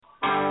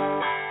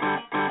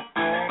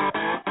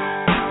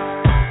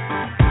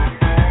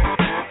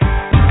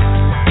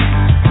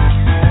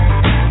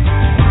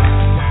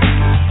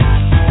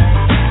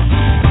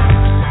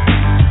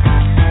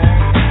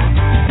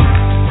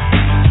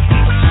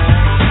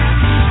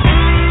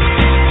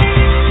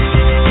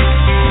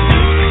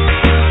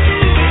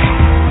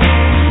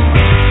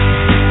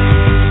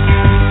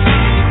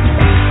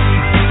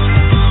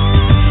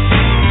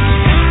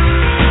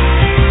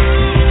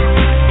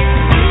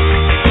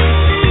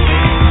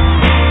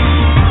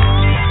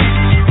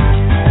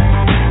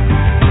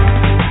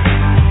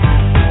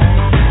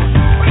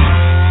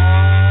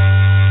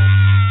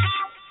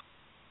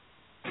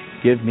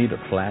give me the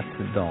flats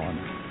at dawn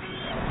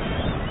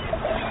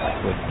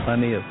with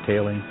plenty of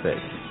tailing fish.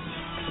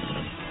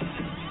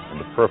 And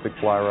the perfect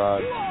fly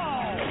rod.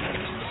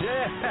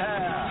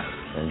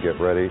 Yeah! And get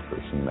ready for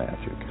some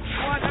magic.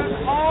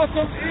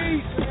 Awesome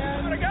eat,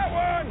 man! I got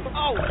one!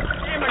 Oh,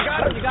 damn, I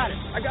got him,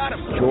 I got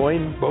him.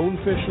 Join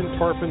Bonefish and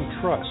Tarpon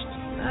Trust.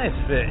 Nice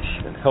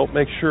fish. And help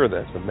make sure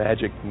that the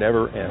magic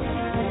never ends.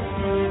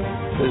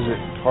 Visit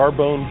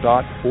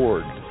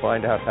tarbone.org to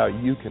find out how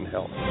you can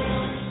help.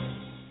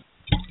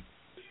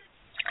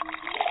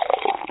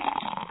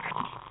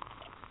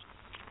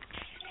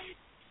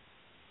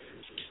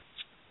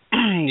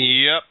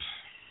 Yep.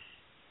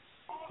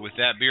 With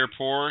that beer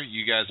pour,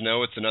 you guys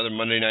know it's another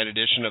Monday night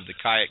edition of the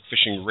Kayak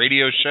Fishing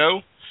Radio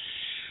Show.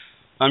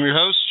 I'm your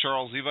host,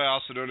 Charles Levi,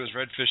 also known as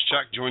Redfish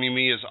Chuck. Joining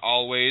me, as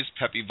always,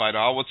 Pepe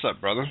Vidal. What's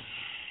up, brother?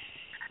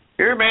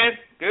 Here, man.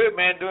 Good,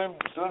 man. Doing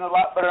a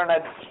lot better than I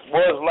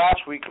was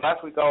last week.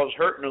 Last week I was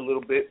hurting a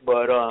little bit,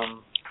 but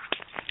I'm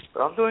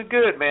doing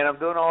good, man. I'm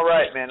doing all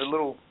right, man. A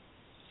little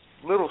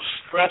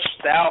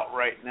stressed out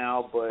right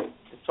now, but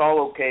it's all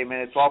okay,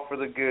 man. It's all for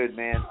the good,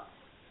 man.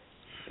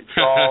 It's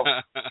all,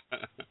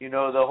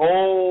 the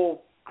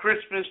whole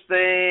Christmas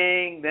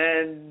thing,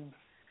 then,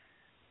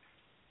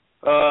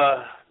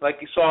 like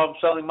you saw, I'm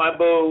selling my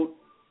boat.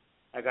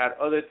 I got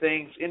other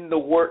things in the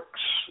works,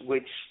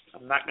 which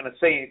I'm not going to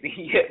say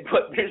anything yet,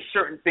 but there's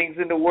certain things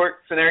in the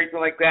works and everything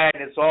like that,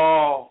 and it's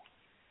all,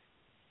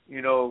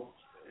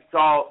 it's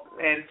all,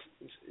 and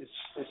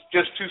it's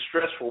just too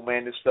stressful,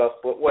 man, this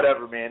stuff, but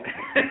whatever, man.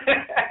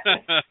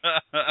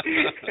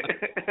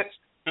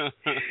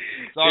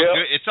 It's all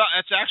good. It's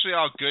actually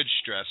all good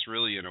stress,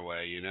 really, in a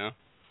way,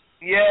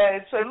 Yeah,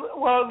 it's a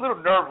little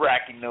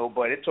nerve-wracking, though,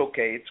 but it's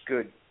okay. It's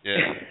good.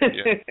 Yeah.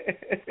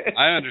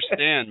 I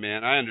understand,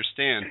 man. I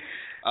understand.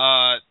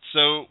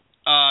 So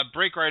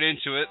break right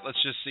into it.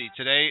 Let's just see.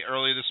 Today,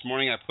 early this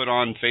morning, I put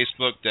on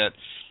Facebook that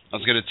I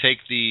was going to take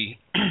the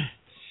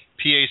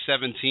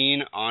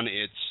PA-17 on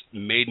its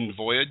maiden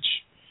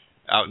voyage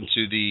out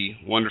into the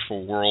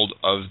wonderful world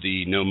of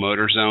the no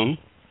motor zone.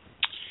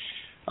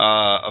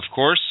 Of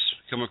course,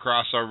 come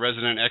across our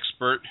resident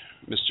expert,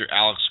 Mr.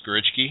 Alex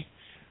Gorichki.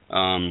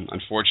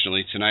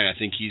 Unfortunately, tonight, I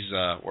think he's,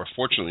 or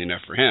fortunately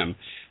enough for him,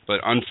 but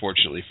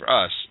unfortunately for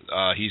us,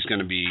 he's going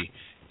to be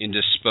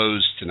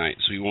indisposed tonight,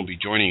 so he won't be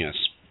joining us.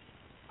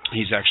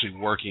 He's actually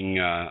working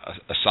a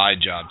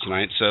side job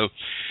tonight, so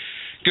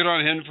good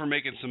on him for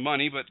making some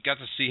money, but got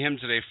to see him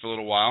today for a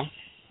little while.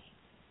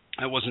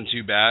 That wasn't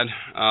too bad.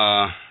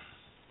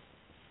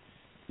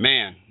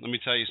 Man, let me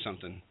tell you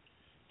something.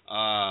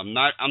 I'm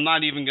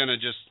not even going to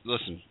just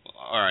listen.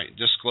 All right,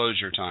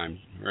 disclosure time.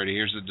 Ready?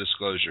 Here's the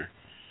disclosure.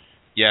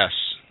 Yes,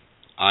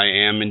 I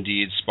am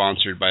indeed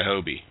sponsored by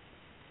Hobie.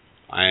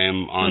 I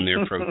am on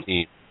their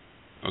protein.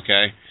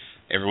 Okay?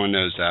 Everyone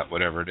knows that.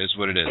 Whatever it is,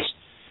 what it is.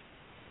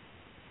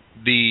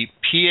 The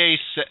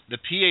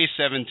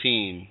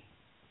PA-17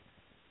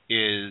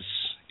 is,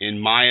 in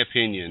my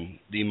opinion,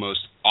 the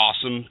most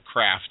awesome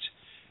craft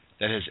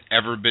that has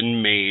ever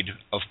been made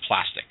of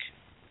plastic.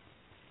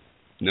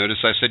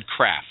 Notice I said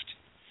craft,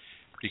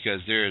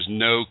 because there is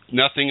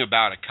nothing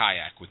about a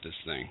kayak with this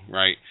thing,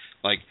 right?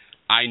 Like,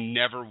 I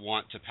never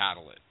want to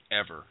paddle it,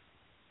 ever.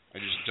 I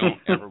just don't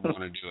ever want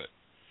to do it.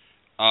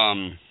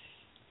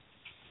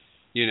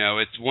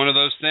 It's one of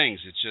those things.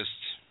 It's just,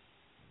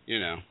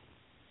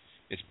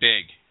 it's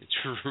big.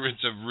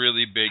 It's a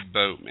really big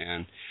boat,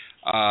 man.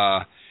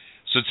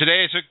 So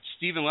today I took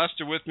Stephen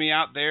Lester with me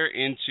out there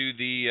into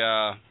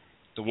the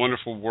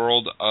wonderful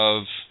world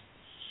of,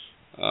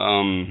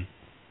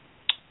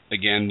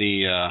 again,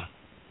 the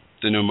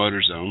no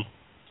motor zone.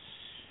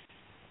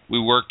 We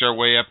worked our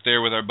way up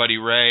there with our buddy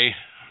Ray.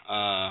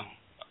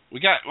 We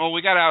got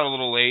out a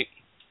little late.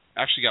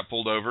 Actually got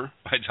pulled over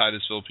by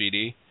Titusville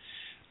PD.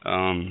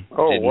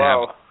 Oh,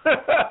 wow.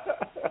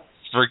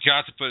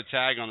 Forgot to put a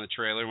tag on the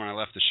trailer when I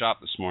left the shop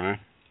this morning.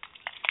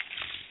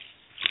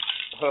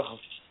 Oh.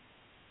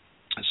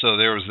 So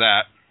there was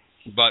that.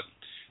 But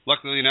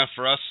luckily enough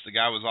for us, the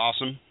guy was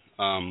awesome.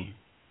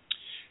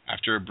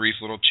 After a brief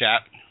little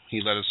chat,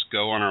 he let us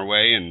go on our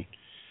way, and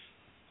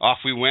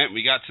off we went.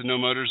 We got to No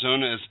Motor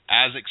Zone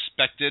as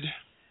expected,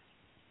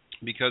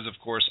 because, of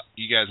course,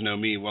 you guys know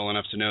me well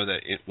enough to know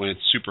that when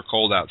it's super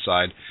cold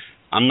outside,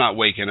 I'm not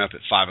waking up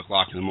at 5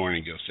 o'clock in the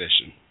morning to go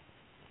fishing.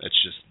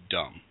 That's just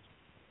dumb.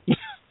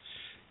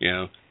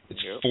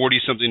 It's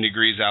 40-something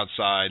degrees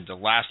outside. The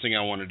last thing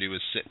I want to do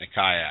is sit in a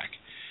kayak.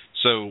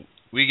 So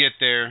we get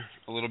there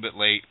a little bit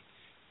late.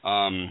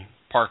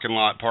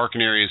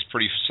 Parking area is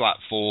pretty slap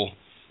full.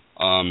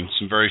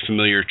 Some very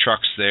familiar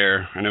trucks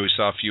there. I know we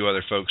saw a few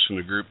other folks from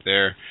the group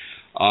there.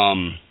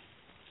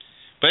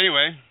 But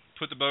anyway,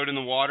 put the boat in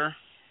the water.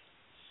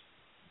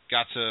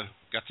 Got to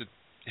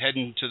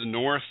heading to the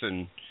north,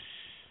 and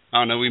I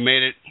don't know, we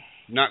made it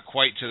not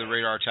quite to the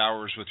radar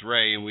towers with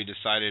Ray, and we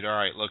decided, all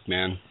right, look,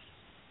 man,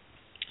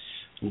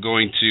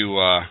 we're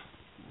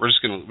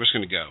just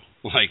gonna go.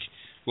 Like,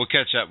 we'll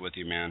catch up with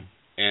you, man,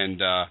 and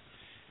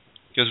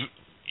because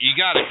you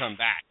got to come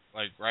back.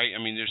 Like, right?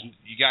 I mean,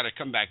 you got to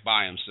come back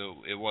by them,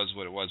 so it was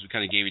what it was. We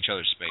kind of gave each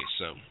other space.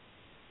 So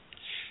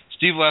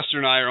Steve Lester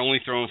and I are only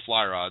throwing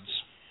fly rods.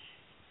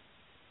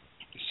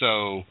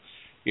 So,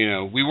 you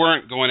know, we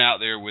weren't going out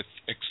there with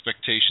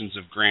expectations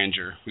of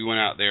grandeur. We went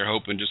out there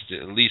hoping just to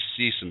at least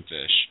see some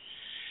fish.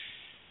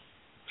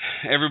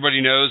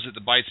 Everybody knows that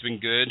the bite's been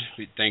good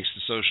thanks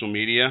to social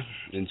media,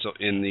 and so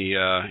in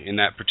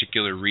that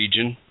particular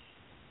region.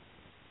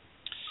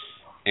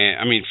 And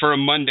I mean, for a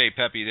Monday,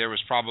 Peppy, there was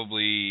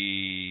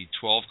probably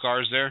 12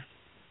 cars there.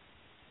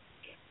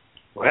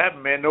 What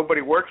happened, man?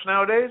 Nobody works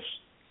nowadays?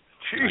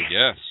 I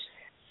guess.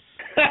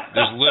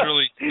 There's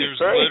literally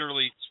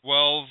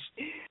 12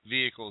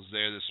 vehicles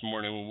there this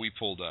morning when we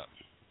pulled up.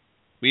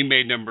 We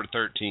made number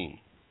 13.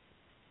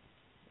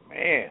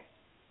 Man.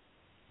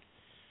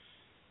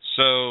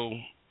 So,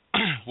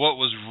 what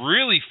was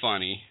really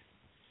funny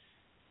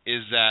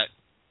is that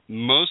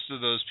most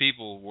of those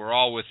people were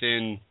all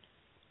within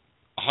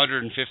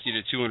 150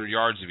 to 200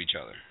 yards of each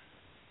other.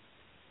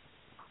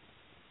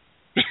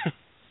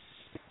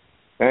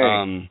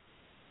 Hey.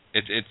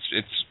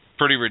 It's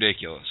pretty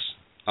ridiculous.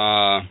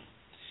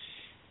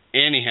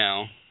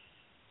 Anyhow,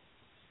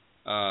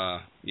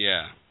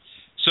 yeah.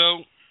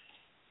 So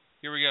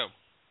here we go.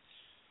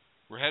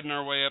 We're heading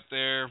our way up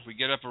there. We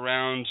get up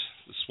around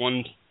this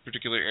one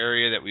particular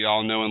area that we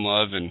all know and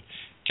love, and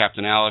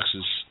Captain Alex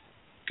has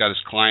got his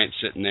client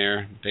sitting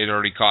there. They'd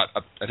already caught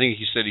up. I think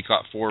he said he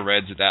caught 4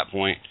 reds at that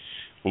point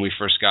when we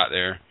first got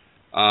there.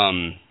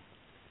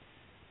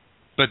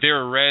 But there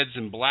were reds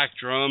and black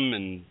drum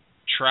and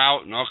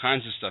trout and all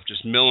kinds of stuff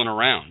just milling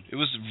around. It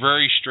was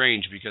very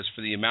strange because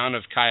for the amount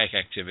of kayak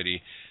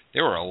activity,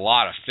 there were a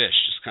lot of fish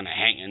just kind of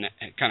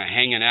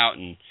hanging out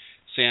in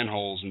sand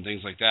holes and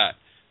things like that.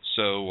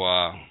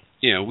 So,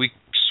 you know, we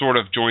sort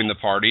of joined the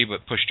party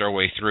but pushed our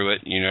way through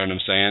it, you know what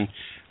I'm saying?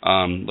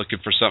 Looking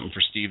for something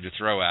for Steve to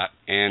throw at.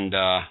 And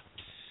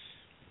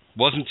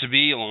wasn't to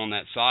be along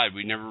that side.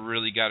 We never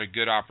really got a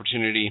good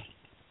opportunity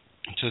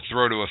to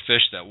throw to a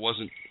fish that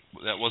wasn't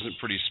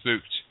pretty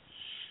spooked.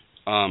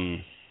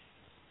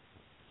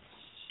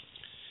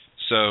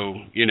 So,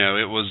 you know,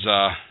 it was,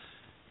 I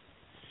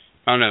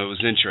don't know, it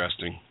was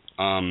interesting.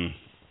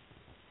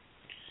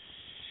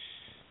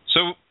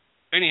 So,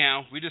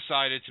 anyhow, we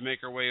decided to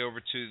make our way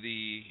over to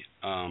the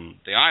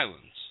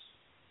islands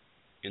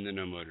in the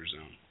no-motor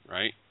zone,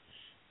 right?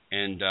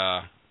 And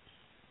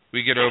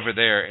we get over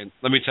there, and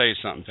let me tell you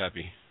something,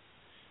 Peppy.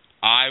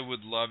 I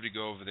would love to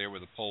go over there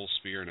with a pole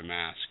spear and a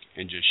mask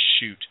and just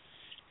shoot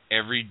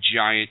every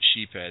giant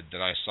sheephead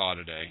that I saw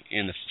today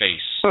in the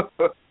face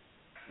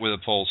with a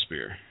pole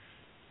spear.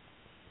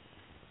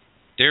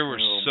 There were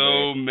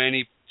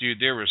many, dude.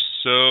 There were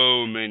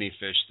so many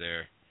fish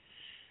there.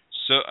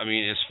 So I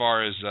mean, as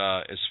far as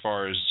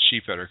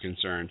sheephead are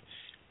concerned,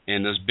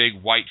 and those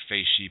big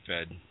white-faced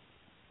sheephead,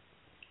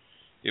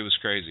 it was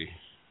crazy.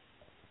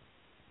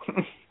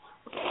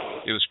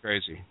 It was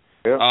crazy.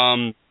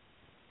 Yeah.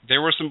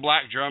 There were some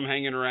black drum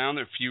hanging around.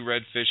 There were a few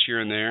redfish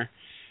here and there,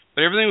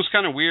 but everything was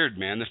kind of weird,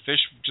 man. The fish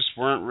just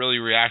weren't really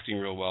reacting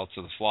real well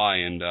to the fly,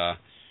 and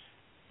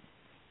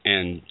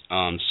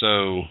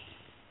so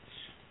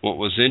what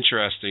was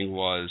interesting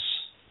was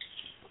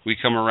we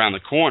come around the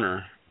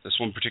corner, this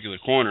one particular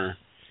corner,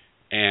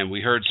 and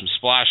we heard some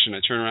splashing. I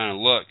turn around and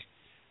look,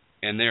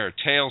 and there are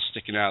tails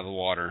sticking out of the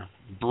water,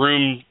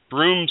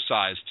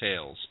 broom-sized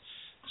tails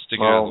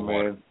sticking out of the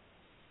water.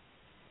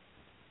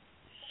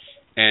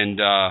 And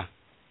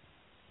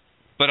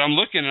but I'm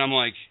looking and I'm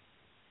like,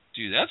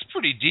 dude, that's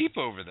pretty deep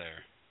over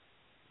there,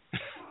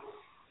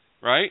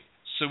 right?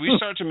 So we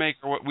start to make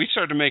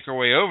our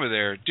way over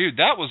there, dude.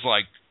 That was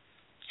like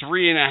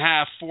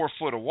 3.5, 4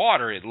 foot of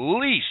water at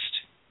least.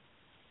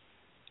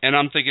 And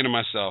I'm thinking to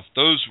myself,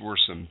 those were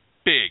some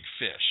big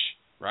fish,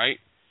 right?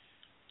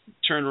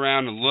 Turn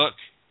around and look,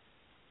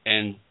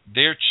 and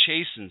they're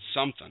chasing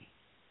something.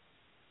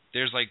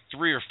 There's like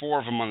 3 or 4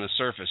 of them on the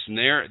surface, and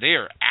they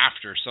are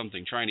after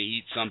something, trying to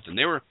eat something.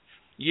 They were,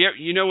 yeah,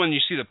 you know when you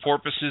see the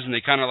porpoises and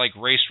they kind of like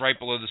race right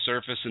below the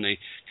surface and they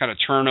kind of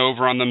turn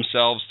over on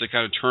themselves to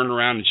kind of turn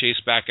around and chase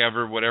back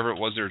whatever it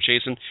was they were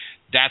chasing.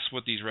 That's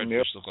what these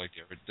redfish look like.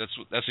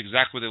 That's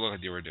exactly what they look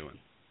like they were doing.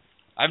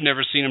 I've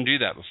never seen them do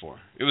that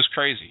before. It was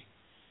crazy.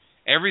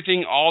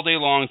 Everything all day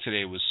long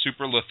today was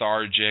super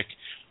lethargic,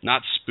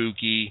 not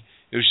spooky.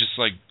 It was just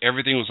like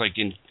everything was like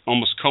in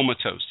almost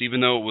comatose, even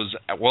though it was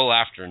well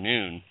after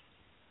noon.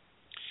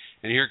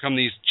 And here come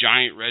these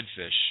giant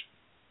redfish,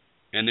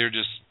 and they're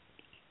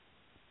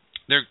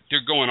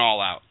going all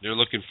out. They're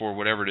looking for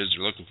whatever it is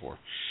they're looking for,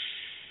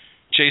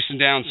 chasing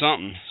down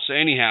something. So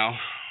anyhow,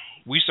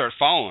 we start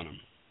following them,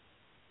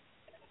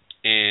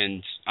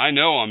 and I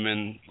know I'm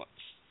in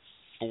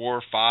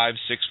 4, 5,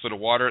 6 foot of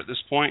water at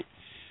this point,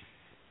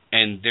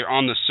 and they're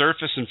on the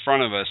surface in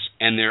front of us,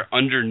 and they're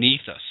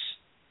underneath us.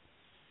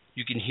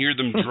 You can hear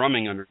them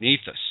drumming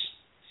underneath us.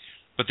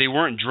 But they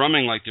weren't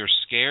drumming like they're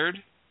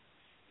scared.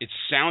 It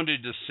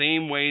sounded the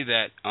same way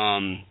that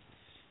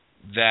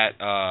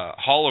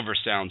Holliver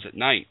sounds at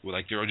night.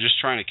 Like they were just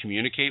trying to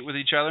communicate with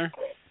each other,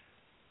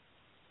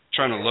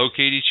 trying to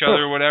locate each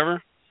other or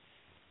whatever.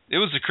 It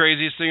was the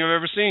craziest thing I've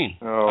ever seen.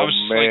 Oh,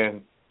 man.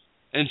 Like,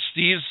 and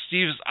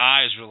Steve's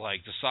eyes were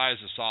like the size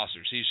of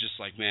saucers. He's just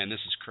like, man,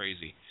 this is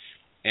crazy.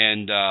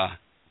 And,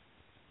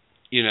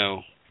 you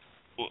know,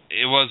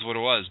 it was what it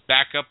was.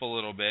 Back up a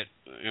little bit,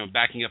 you know,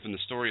 backing up in the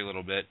story a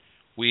little bit,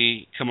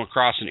 we come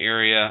across an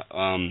area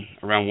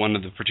around one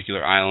of the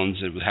particular islands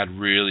that had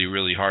really,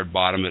 really hard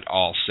bottom, it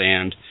all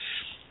sand.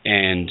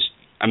 And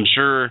I'm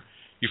sure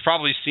you've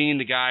probably seen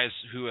the guys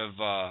who have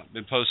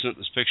been posting up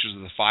those pictures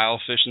of the file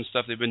fish and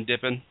stuff they've been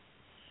dipping,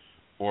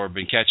 or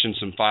been catching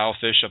some file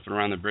fish up and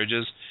around the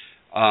bridges.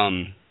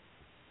 Yeah,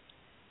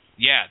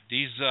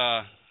 this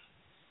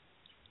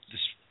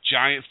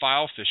giant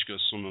file fish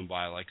goes swimming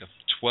by, like a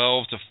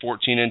 12 to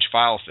 14 inch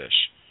file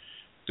fish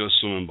goes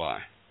swimming by.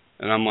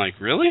 And I'm like,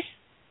 really?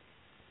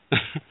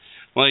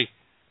 Like,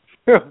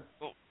 well,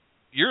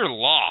 you're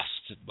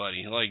lost,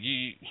 buddy. Like,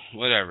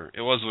 whatever.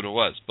 It was what it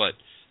was. But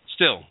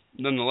still,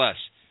 nonetheless,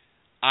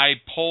 I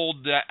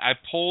pulled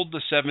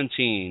the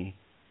 17.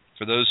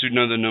 For those who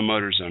know the No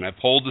Motor Zone, I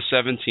pulled the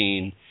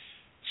 17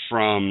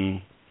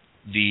 from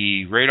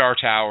the radar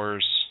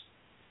towers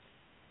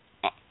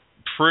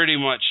pretty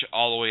much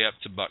all the way up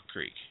to Buck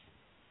Creek.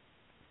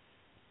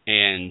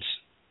 And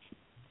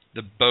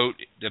the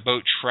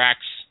boat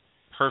tracks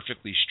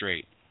perfectly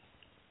straight.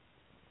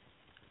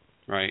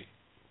 Right?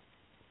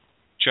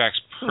 Tracks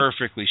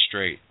perfectly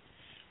straight.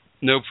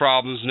 No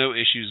problems, no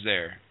issues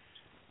there.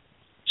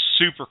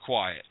 Super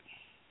quiet.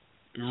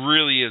 It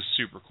really is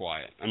super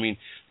quiet. I mean,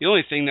 the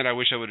only thing that I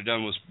wish I would have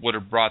done would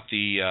have brought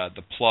the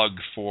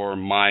plug for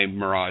my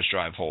Mirage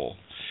Drive hole.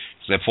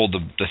 Because I pulled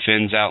the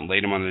fins out and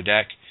laid them on the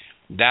deck.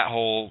 That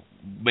hole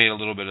made a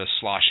little bit of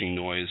sloshing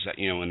noise,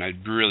 you know, when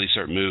I'd really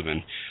start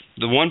moving.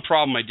 The one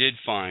problem I did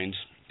find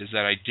is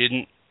that I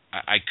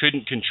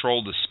couldn't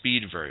control the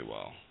speed very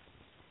well.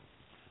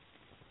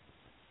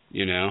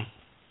 You know?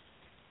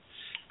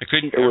 I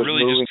couldn't, I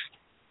really moving.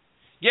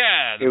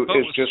 Yeah, the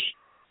boat was just...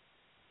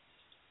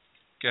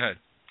 Go ahead.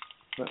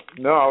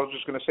 No, I was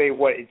just going to say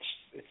it's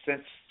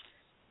since,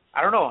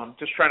 I don't know, I'm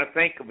just trying to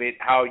think of it,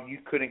 how you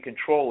couldn't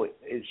control it.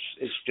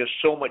 It's just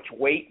so much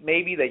weight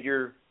maybe that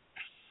you're...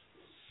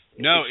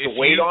 No, it's the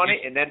weight on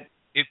it, and then...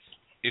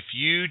 If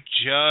you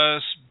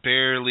just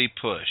barely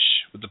push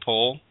with the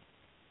pole,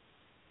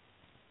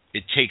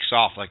 it takes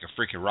off like a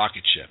freaking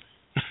rocket ship.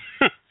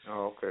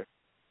 Oh, okay.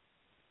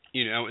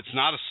 You know, it's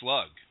not a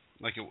slug.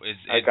 Like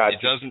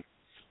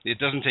it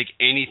doesn't take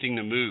anything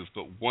to move,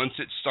 but once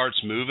it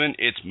starts moving,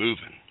 it's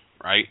moving,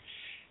 right?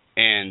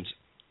 And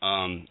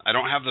I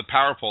don't have the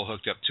power pole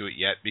hooked up to it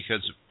yet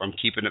because I'm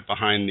keeping it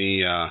behind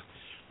the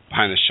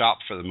shop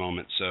for the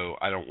moment, so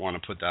I don't want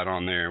to put that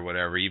on there or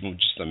whatever, even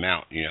just the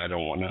mount. You know, I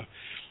don't want to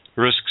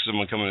risk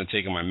someone coming and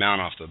taking my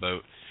mount off the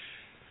boat.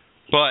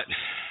 But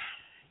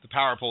the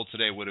power pole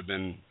today would have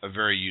been a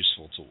very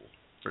useful tool,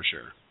 for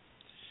sure.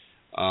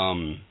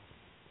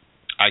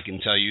 I can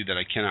tell you that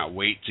I cannot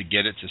wait to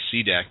get it to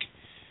SeaDeck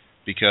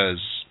because,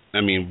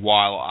 I mean,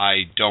 while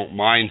I don't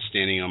mind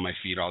standing on my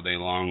feet all day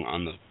long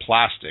on the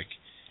plastic,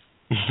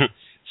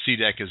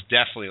 SeaDeck is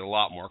definitely a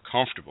lot more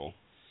comfortable.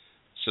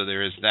 So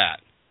there is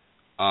that.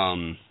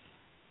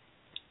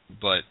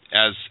 But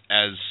as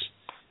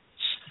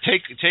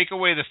take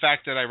away the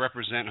fact that I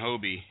represent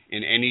Hobie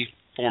in any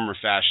form or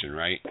fashion,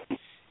 right?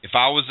 If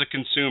I was a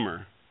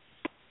consumer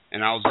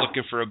and I was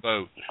looking for a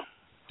boat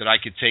that I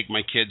could take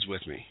my kids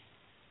with me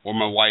or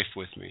my wife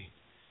with me,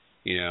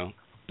 you know,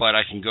 but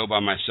I can go by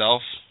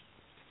myself,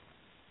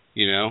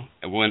 you know,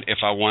 if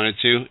I wanted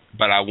to,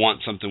 but I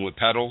want something with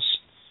pedals,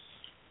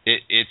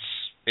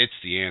 it's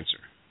the answer.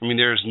 I mean,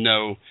 there's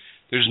no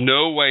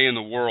way in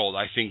the world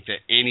I think that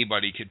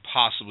anybody could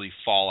possibly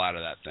fall out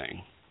of that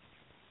thing.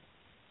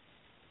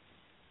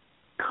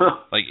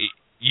 Like,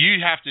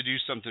 you have to do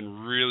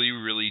something really,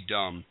 really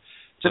dumb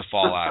to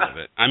fall out of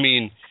it. I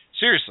mean,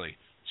 seriously.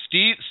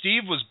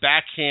 Steve was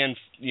backhand,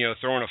 you know,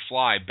 throwing a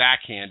fly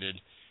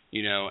backhanded,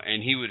 you know,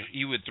 and he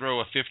would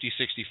throw a 50,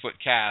 60 foot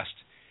cast,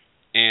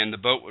 and the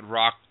boat would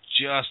rock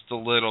just a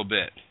little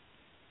bit.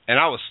 And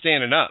I was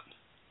standing up,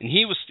 and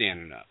he was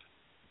standing up.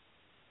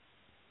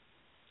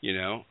 You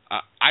know,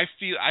 I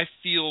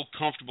feel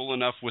comfortable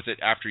enough with it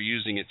after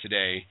using it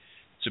today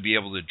to be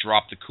able to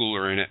drop the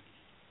cooler in it,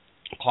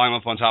 climb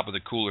up on top of the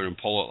cooler, and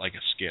pull it like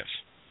a skiff.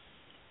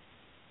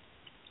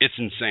 It's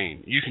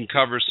insane. You can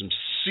cover some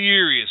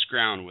serious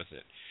ground with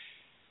it.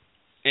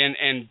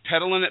 And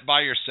pedaling it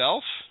by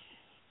yourself,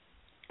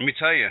 let me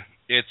tell you,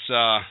 it's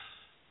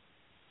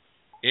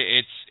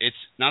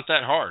not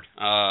that hard.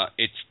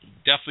 It's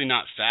definitely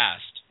not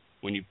fast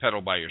when you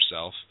pedal by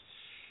yourself.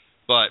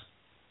 But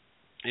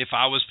if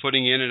I was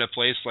putting in at a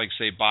place like,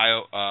 say,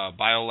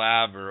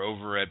 BioLab or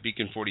over at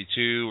Beacon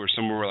 42 or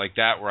somewhere like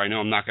that where I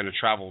know I'm not going to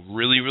travel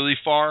really, really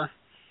far,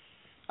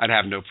 I'd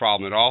have no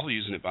problem at all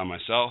using it by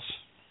myself.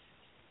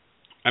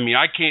 I mean,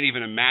 I can't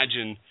even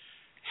imagine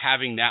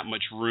having that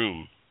much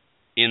room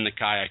in the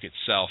kayak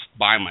itself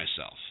by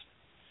myself.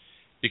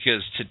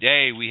 Because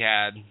today we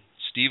had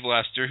Steve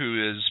Lester,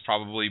 who is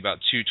probably about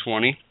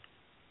 220.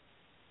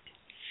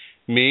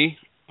 Me,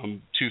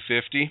 I'm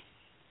 250.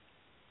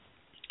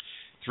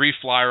 3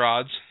 fly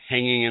rods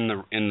hanging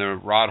in the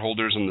rod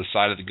holders on the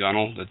side of the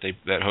gunnel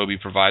that Hobie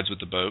provides with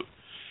the boat.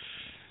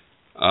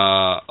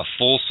 A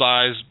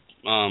full-size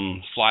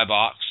fly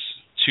box,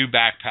 2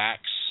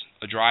 backpacks,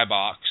 a dry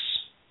box,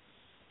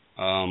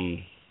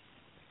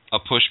 a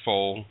push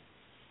pole,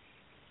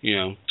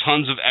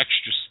 tons of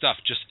extra stuff,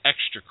 just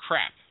extra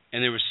crap,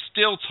 and there was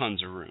still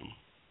tons of room.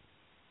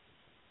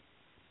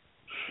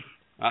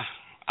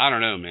 I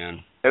don't know,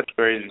 man. That's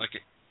crazy.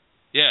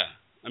 Yeah.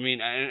 I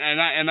mean,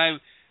 and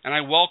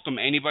I welcome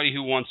anybody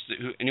who wants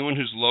to, anyone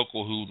who's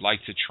local who would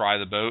like to try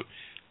the boat.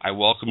 I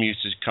welcome you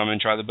to come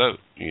and try the boat.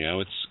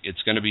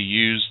 It's going to be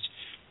used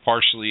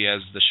partially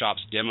as the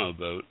shop's demo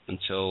boat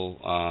until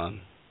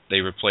they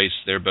replace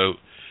their boat.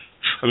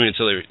 I mean,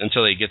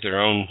 until they get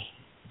their own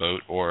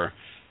boat, or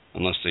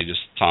unless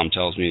Tom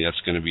tells me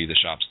that's going to be the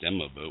shop's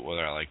demo boat,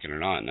 whether I like it or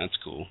not, and that's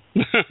cool.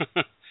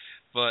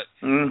 But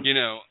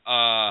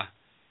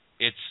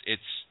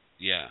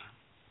yeah.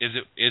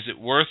 Is it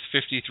worth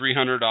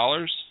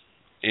 $5,300?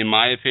 In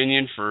my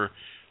opinion, for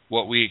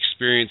what we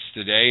experienced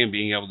today and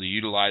being able to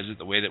utilize it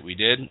the way that we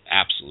did,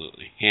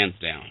 absolutely, hands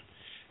down.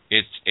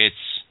 It's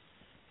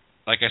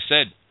like I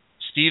said,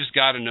 Steve's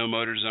got a no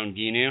motor zone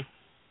Ginu,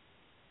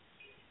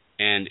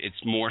 and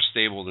it's more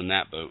stable than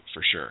that boat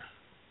for sure.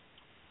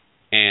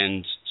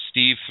 And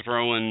Steve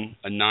throwing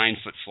a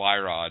 9-foot fly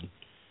rod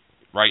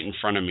right in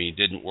front of me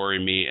didn't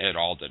worry me at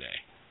all today,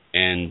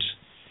 and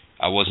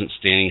I wasn't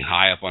standing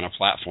high up on a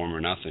platform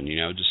or nothing,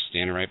 just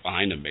standing right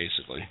behind him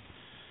basically.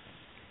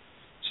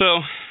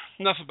 So,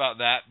 enough about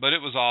that, but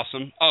it was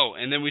awesome. Oh,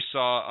 and then we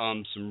saw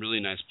some really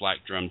nice black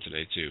drum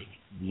today, too.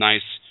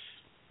 Nice,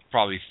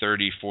 probably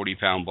 30,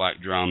 40-pound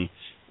black drum,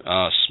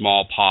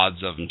 small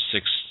pods of them,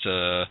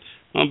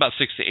 about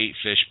 6 to 8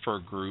 fish per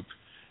group,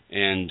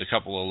 and a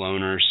couple of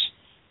loners.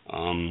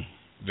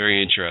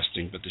 Very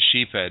interesting, but the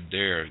sheephead,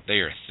 they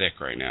are thick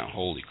right now.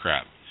 Holy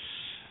crap.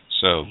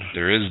 So,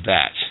 there is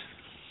that.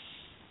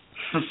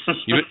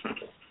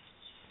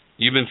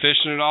 You been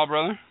fishing at all,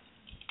 brother?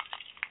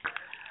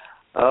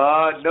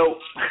 Nope.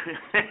 I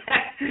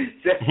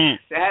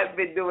haven't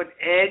been doing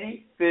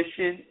any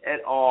fishing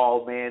at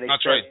all, man.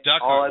 That's right,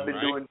 duck all hunting,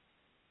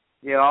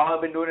 all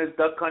I've been doing is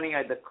duck hunting.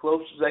 The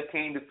closest I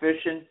came to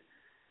fishing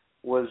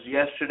was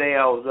yesterday.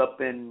 I was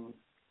up in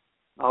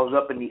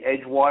the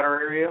Edgewater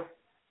area,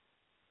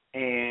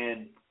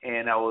 and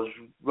I was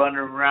running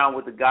around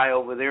with the guy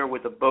over there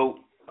with the boat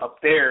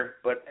up there,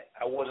 but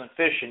I wasn't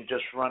fishing,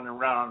 just running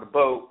around on the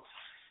boat.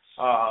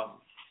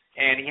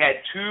 And he had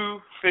 2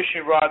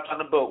 fishing rods on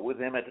the boat with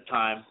him at the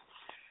time.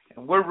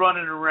 And we're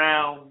running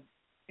around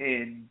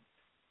in,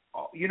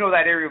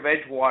 that area of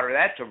Edgewater.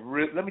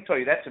 Let me tell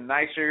you, that's a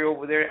nice area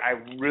over there. I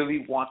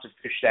really want to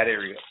fish that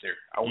area up there.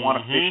 I want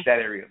to fish that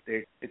area up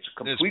there. It's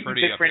completely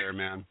pretty different. Up there,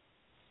 man.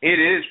 It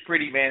is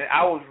pretty, man.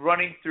 I was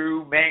running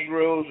through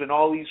mangroves and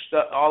all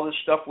this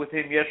stuff with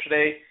him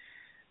yesterday.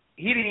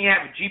 He didn't even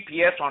have a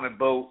GPS on the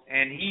boat,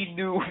 and he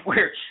knew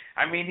where.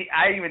 I mean,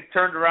 I even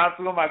turned around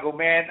to him. I go,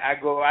 man, I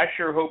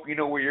sure hope you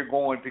know where you're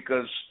going,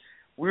 because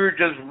we were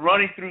just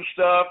running through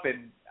stuff,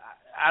 and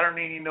I don't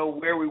even know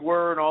where we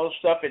were and all this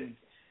stuff. And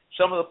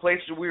some of the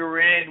places we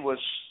were in was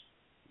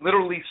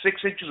literally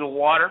 6 inches of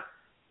water.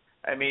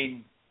 I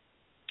mean,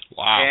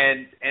 wow.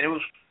 And it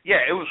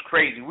was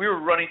crazy. We were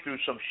running through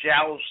some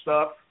shallow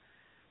stuff,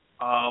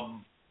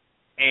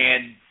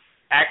 and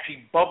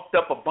actually bumped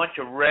up a bunch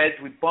of reds.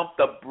 We bumped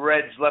up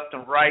reds left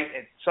and right,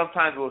 and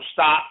sometimes we'll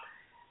stop.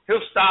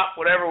 He'll stop,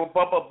 whatever. We'll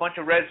bump up a bunch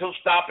of reds. He'll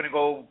stop and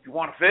go, "You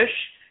want to fish?"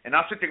 And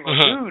I'll sit there and go,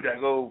 "Dude," I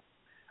go,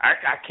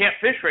 I can't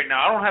fish right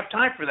now. I don't have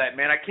time for that,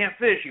 man. I can't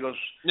fish. He goes,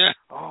 yeah.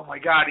 Oh, my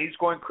God, he's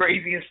going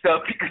crazy and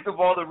stuff because of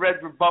all the reds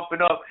we're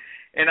bumping up.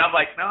 And I'm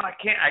like, no, I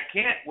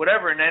can't,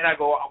 whatever. And then I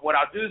go, what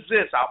I'll do is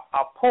this.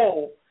 I'll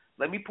pull.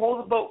 Let me pull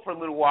the boat for a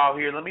little while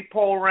here. Let me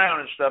pull around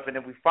and stuff. And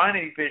if we find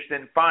any fish,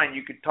 then fine,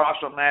 you can toss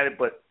something at it.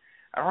 But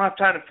I don't have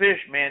time to fish,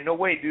 man. No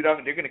way, dude.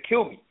 They're going to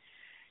kill me.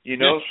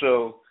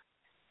 So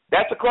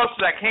that's the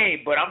closest I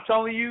came. But I'm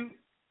telling you,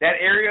 that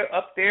area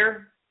up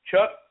there,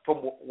 Chuck, from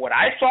what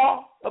I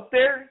saw up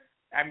there,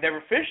 I've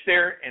never fished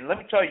there. And let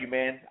me tell you,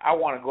 man, I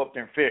want to go up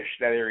there and fish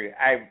that area.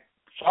 I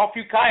saw a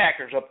few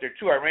kayakers up there,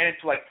 too. I ran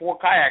into like 4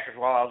 kayakers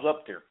while I was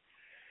up there.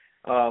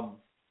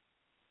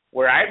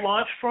 Where I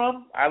launched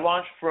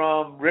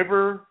from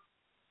River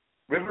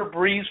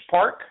Breeze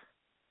Park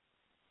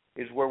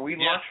is where we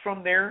launched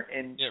from there.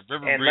 And,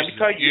 River and Breeze let me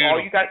tell you,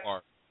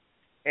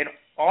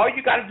 all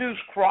you got to do is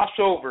cross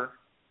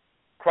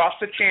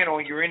the channel,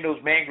 and you're in those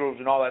mangroves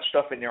and all that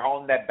stuff, and they're all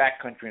in that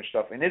backcountry and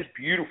stuff. And it's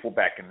beautiful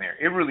back in there.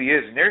 It really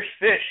is. And there's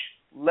fish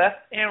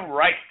left and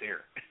right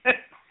there.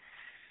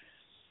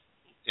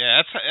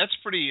 Yeah, that's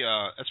pretty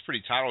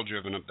tidal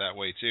driven up that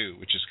way too,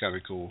 which is kind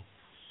of cool.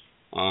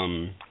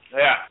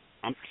 Yeah.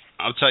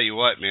 I'll tell you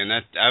what, man.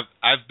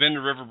 I've been to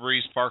River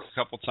Breeze Park a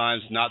couple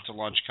times, not to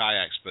launch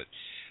kayaks, but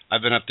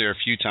I've been up there a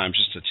few times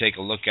just to take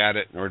a look at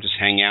it or just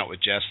hang out with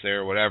Jess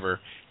there or whatever.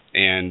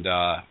 And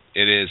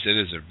it is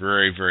a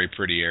very, very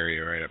pretty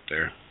area right up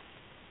there.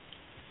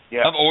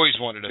 Yeah. I've always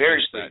wanted to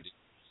fish that.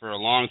 for a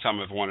long time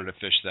I've wanted to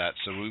fish that,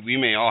 so we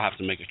may all have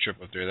to make a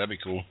trip up there. That'd be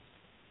cool.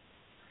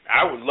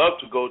 I would love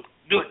to go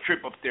do a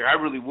trip up there. I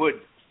really would.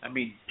 I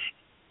mean,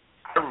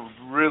 I would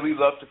really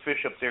love to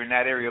fish up there in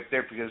that area up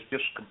there because it's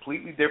just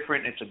completely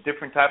different. It's a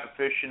different type of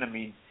fishing. I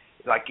mean,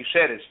 like you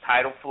said, it's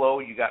tidal flow.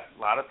 You got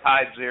a lot of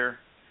tides there,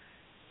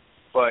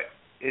 but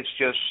it's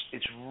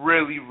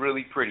really,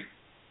 really pretty.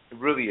 It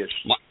really is.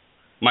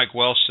 Mike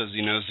Welsh says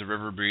he knows the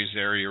River Breeze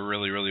area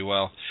really, really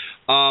well.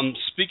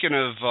 Speaking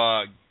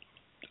of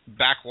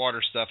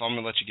backwater stuff, I'm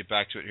going to let you get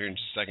back to it here in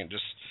just a second.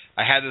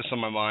 I had this on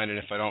my mind, and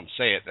if I don't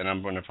say it, then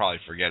I'm going to probably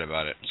forget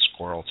about it.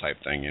 Squirrel type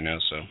thing,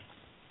 so.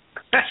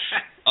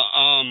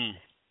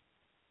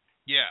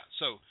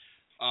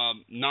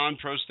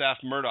 Non-pro staff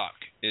Murdoch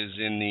is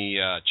in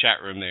the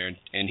chat room there,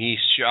 and he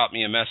shot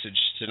me a message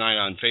tonight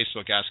on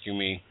Facebook asking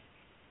me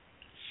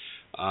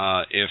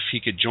if he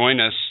could join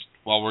us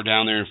while we're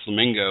down there in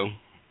Flamingo.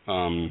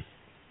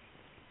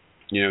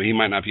 He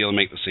might not be able to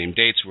make the same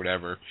dates or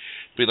whatever,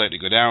 but he'd like to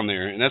go down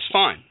there, and that's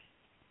fine.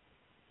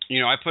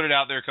 I put it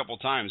out there a couple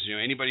of times.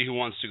 Anybody who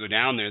wants to go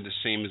down there the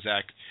same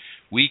exact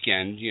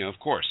weekend, of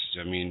course.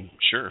 I mean,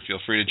 sure, feel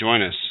free to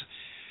join us.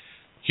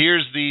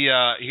 Here's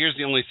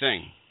the only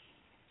thing.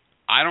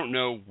 I don't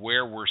know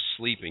where we're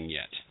sleeping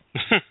yet.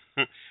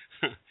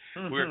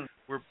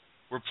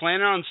 We're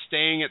planning on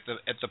staying at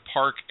the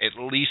park at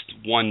least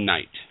one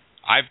night.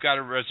 I've got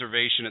a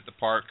reservation at the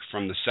park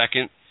from the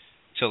 2nd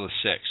till the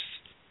 6th,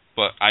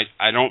 but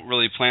I don't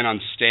really plan on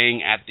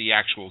staying at the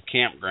actual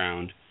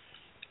campground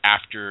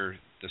after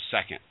the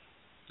 2nd.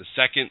 The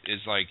 2nd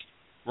is like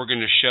we're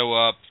going to show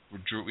up.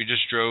 We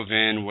just drove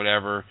in,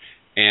 whatever,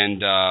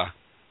 and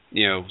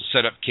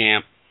set up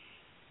camp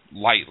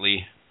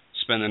lightly,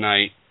 spend the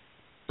night,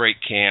 break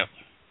camp,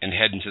 and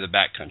head into the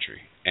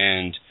backcountry.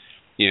 And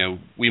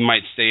we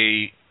might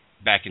stay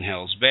back in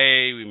Hell's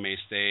Bay. We may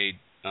stay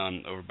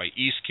over by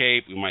East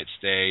Cape. We might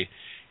stay,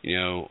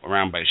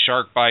 around by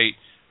Shark Bite.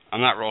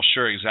 I'm not real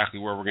sure exactly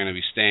where we're going to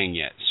be staying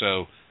yet.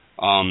 So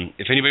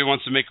if anybody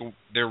wants to make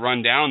their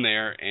run down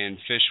there and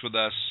fish with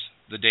us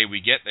the day we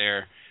get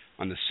there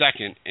on the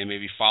 2nd and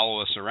maybe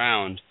follow us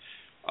around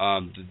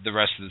the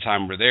rest of the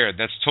time we're there,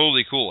 that's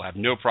totally cool. I have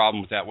no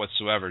problem with that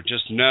whatsoever.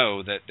 Just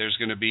know that there's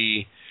going to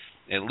be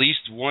at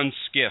least one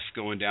skiff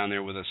going down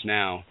there with us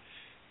now,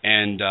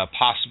 and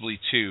possibly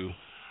two,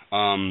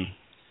 and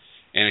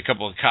a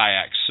couple of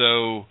kayaks.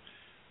 So,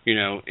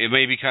 it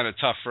may be kind of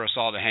tough for us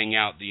all to hang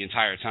out the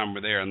entire time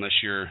we're there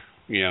unless you're,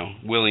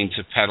 willing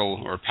to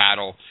pedal or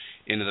paddle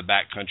into the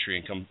backcountry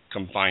and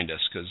come find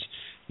us. Because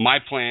my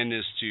plan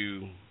is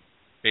to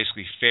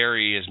basically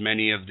ferry as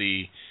many of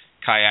the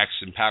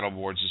kayaks and paddle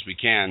boards as we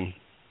can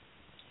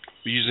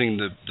using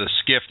the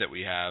skiff that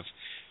we have,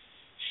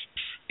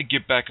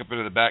 get back up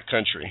into the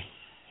backcountry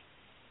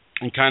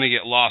and kind of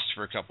get lost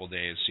for a couple of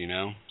days,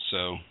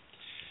 So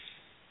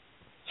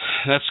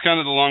that's kind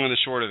of the long and the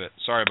short of it.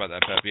 Sorry about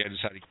that, Peppy. I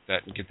just had to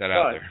get that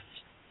out there.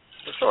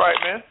 That's all right,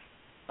 man.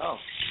 Oh,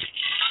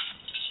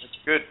 that's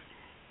good.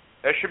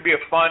 That should be a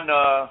fun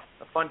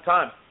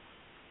time.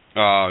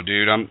 Oh,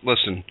 dude,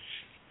 listen.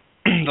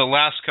 The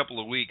last couple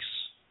of weeks,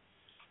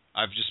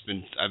 I've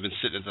been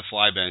sitting at the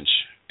fly bench,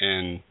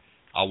 and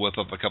I'll whip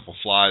up a couple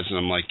flies, and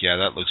I'm like, yeah,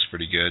 that looks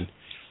pretty good.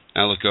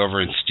 And I look over,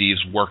 and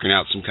Steve's working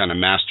out some kind of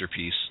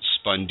masterpiece,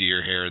 spun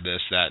deer hair,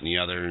 this, that, and the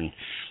other, and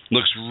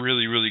looks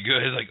really, really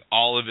good. Like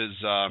all of his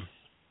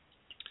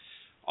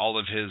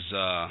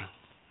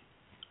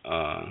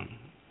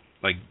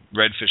like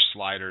redfish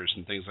sliders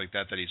and things like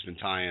that he's been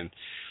tying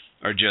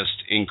are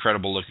just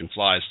incredible looking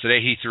flies.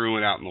 Today he threw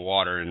one out in the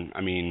water, and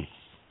I mean,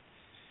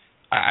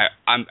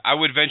 I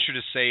would venture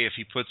to say if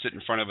he puts it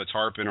in front of a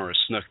tarpon or a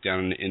snook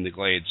down in the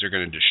glades, they're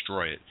going to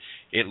destroy it.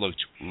 It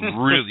looked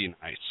really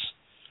nice.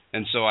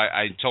 And so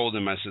I told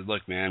him, I said,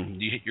 look, man,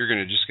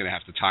 you're just going to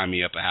have to tie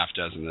me up a half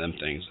dozen of them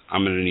things.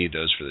 I'm going to need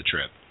those for the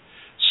trip.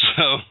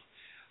 So,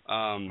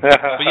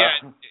 but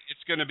yeah,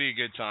 it's going to be a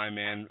good time,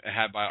 man.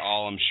 Had by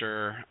all, I'm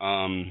sure.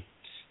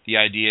 The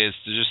idea is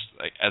to just,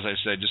 like, as I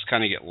said, just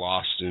kind of get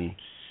lost and,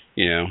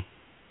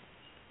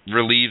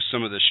 relieve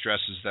some of the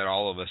stresses that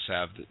all of us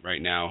have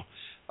right now.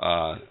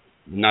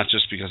 Not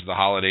just because of the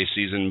holiday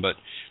season, but,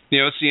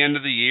 it's the end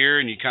of the year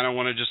and you kind of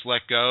want to just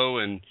let go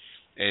and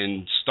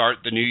start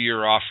the new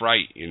year off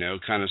right,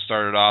 kind of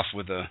start it off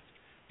with a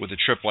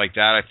trip like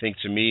that. I think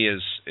to me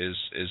is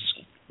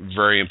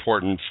very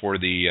important for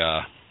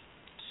the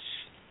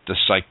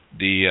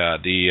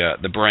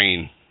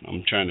brain.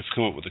 I'm trying to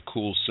come up with a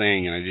cool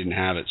saying and I didn't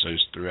have it, so I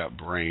just threw out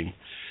brain.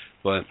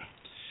 But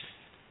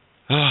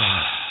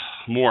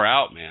more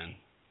out, man.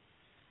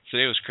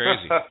 Today was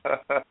crazy.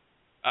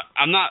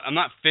 I'm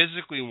not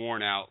physically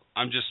worn out.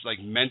 I'm just like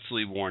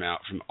mentally worn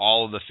out from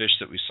all of the fish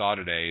that we saw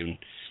today and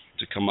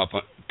to come up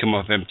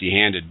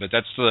empty-handed. But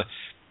that's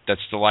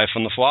the life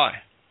on the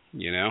fly,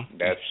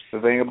 That's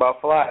the thing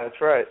about fly.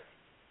 That's right.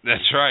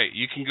 That's right.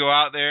 You can go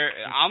out there.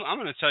 I'm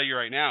going to tell you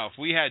right now, if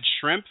we had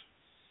shrimp,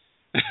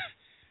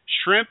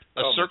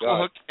 a circle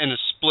hook, and a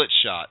split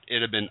shot,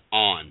 it'd have been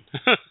on.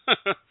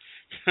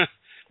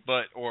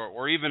 but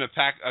or even a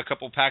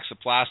couple packs of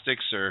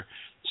plastics or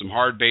some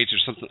hard baits or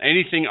something,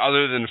 anything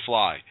other than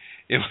fly.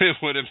 It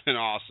would have been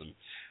awesome.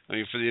 I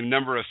mean, for the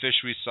number of fish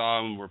we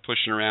saw and we're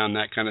pushing around,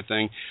 that kind of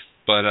thing.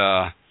 But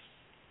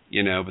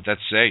but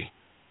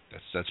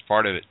that's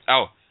part of it.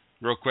 Oh,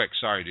 real quick,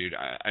 sorry, dude.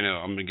 I know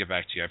I'm gonna get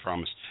back to you. I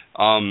promise.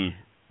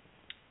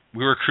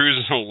 We were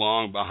cruising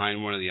along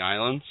behind one of the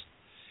islands,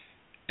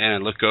 and I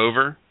look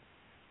over,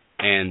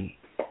 and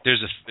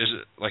there's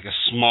like a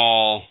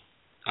small,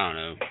 I don't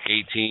know,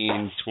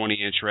 18,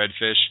 20-inch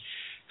redfish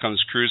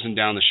comes cruising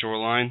down the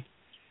shoreline,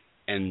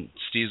 and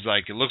Steve's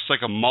like, it looks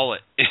like a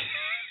mullet.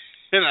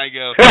 And I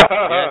go,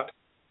 yeah.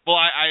 Well,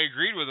 I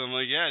agreed with him.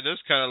 Like, yeah, it does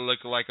kind of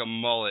look like a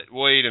mullet.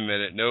 Wait a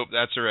minute. Nope,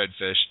 that's a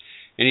redfish.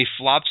 And he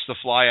flops the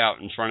fly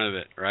out in front of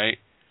it, right?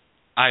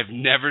 I've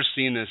never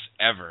seen this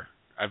ever.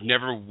 I've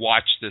never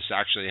watched this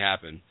actually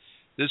happen.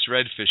 This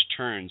redfish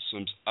turns,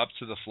 swims up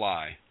to the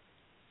fly,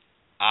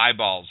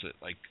 eyeballs it.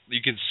 Like,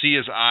 you can see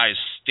his eyes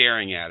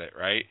staring at it,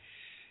 right?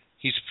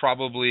 He's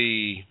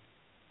probably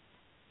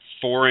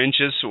 4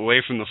 inches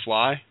away from the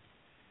fly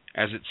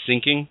as it's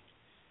sinking,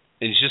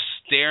 and he's just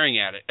staring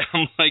at it.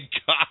 I'm like,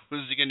 God,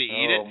 is he going to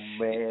eat it?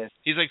 Oh, man.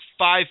 He's like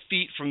 5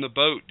 feet from the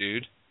boat,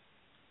 dude.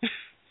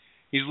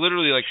 He's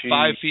literally like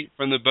 5 feet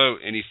from the boat,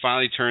 and he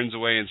finally turns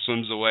away and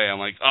swims away. I'm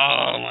like,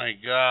 oh, my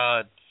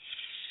God.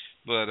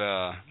 But,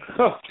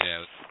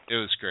 yeah, it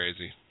was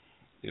crazy.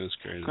 It was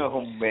crazy.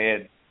 Oh,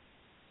 man.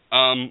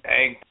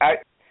 Hey,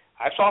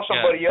 I saw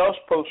somebody else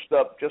post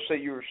up, just so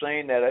you were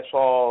saying that. I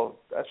saw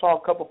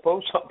a couple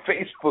posts on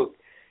Facebook.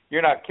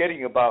 You're not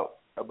kidding about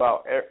a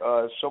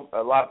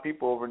lot of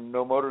people over in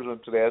No Motor Zone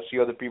today. I see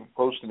other people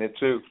posting it,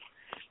 too.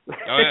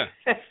 Oh,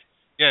 yeah.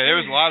 Yeah, there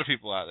was a lot of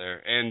people out there,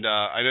 and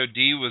I know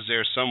Dee was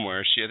there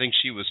somewhere. I think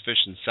she was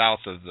fishing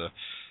south of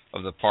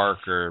the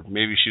park, or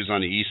maybe she was on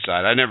the east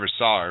side. I never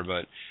saw her,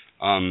 but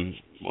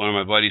one of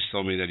my buddies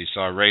told me that he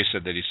saw her. Ray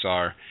said that he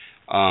saw her,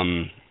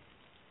 and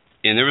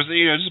there was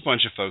just a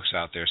bunch of folks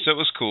out there, so it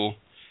was cool.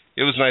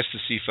 It was nice to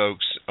see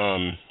folks,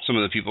 some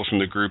of the people from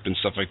the group and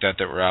stuff like that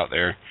were out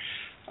there.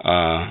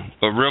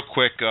 But real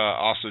quick,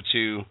 also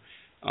too,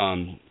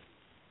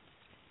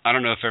 I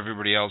don't know if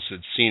everybody else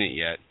had seen it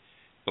yet.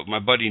 But my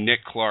buddy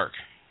Nick Clark,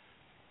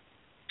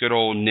 good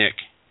old Nick,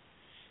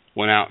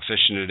 went out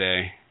fishing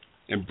today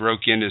and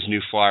broke in his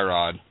new fly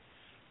rod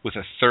with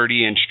a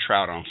 30-inch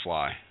trout on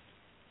fly.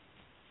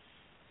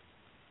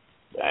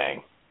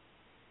 Dang.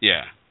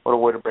 Yeah. What a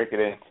way to break it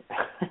in.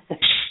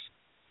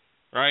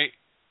 Right?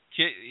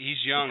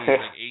 He's young.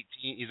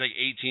 He's like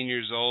 18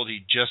 years old. He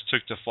just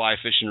took to fly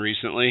fishing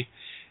recently,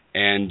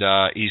 and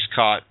he's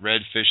caught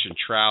redfish and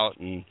trout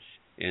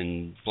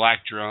and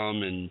black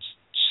drum and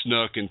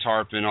snook and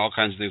tarpon, all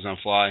kinds of things on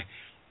fly,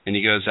 and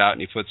he goes out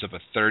and he puts up a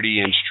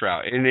 30-inch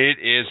trout, and it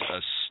is a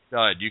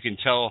stud. You can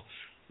tell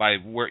by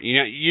where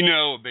you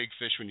know a big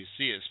fish when you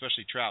see it,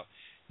 especially trout.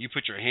 You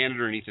put your hand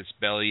underneath its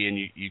belly and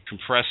you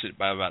compress it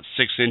by about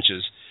 6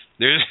 inches.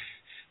 There's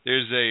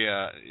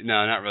a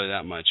no, not really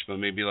that much, but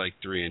maybe like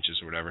 3 inches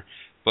or whatever.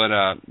 But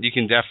you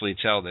can definitely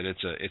tell that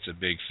it's a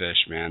big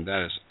fish, man.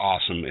 That is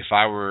awesome. If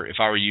I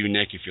were you,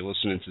 Nick, if you're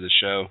listening to the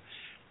show,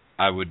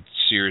 I would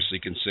seriously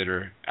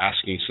consider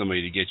asking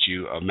somebody to get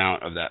you a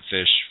mount of that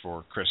fish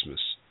for Christmas.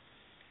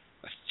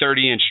 A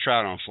 30-inch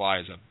trout on fly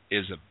is a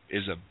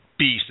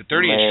beast. A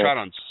 30-inch trout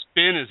on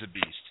spin is a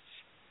beast,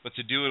 but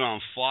to do it on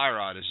fly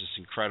rod is just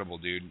incredible,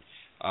 dude.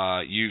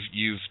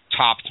 You've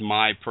topped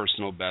my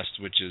personal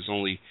best, which is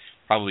only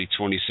probably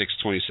 26,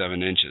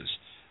 27 inches,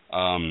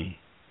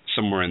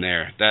 somewhere in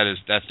there.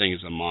 That thing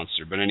is a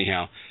monster. But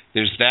anyhow,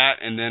 there's that,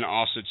 and then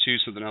also too,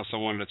 something else I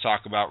wanted to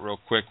talk about real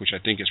quick, which I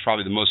think is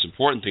probably the most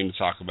important thing to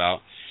talk about,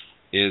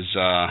 is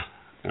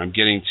and I'm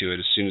getting to it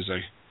as soon as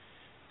I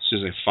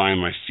find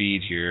my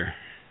feed here.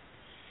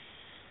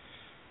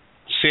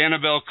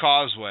 Sanibel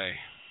Causeway.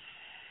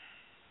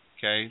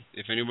 Okay,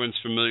 if anyone's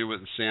familiar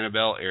with the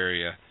Sanibel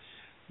area,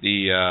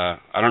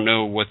 I don't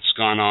know what's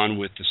gone on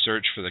with the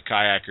search for the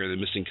kayaker, the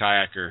missing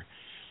kayaker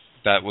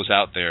that was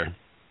out there.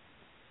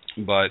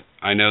 But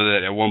I know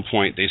that at one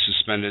point they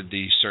suspended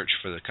the search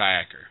for the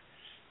kayaker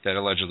that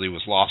allegedly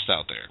was lost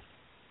out there.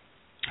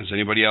 Has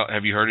anybody else?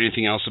 Have you heard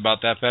anything else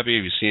about that, Pepe?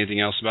 Have you seen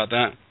anything else about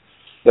that?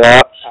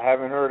 Yeah, I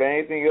haven't heard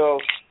anything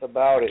else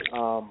about it.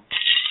 All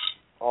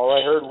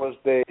I heard was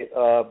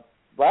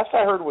last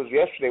I heard was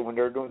yesterday when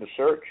they were doing the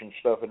search and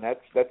stuff, and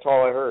that's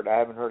all I heard. I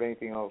haven't heard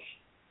anything else.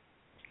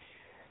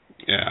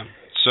 Yeah.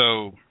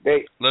 So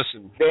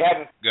listen. They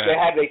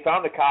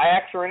found the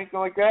kayaks or anything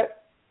like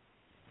that?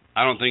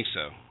 I don't think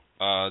so.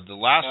 The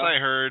last I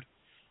heard,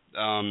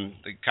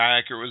 the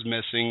kayaker was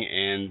missing,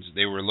 and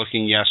they were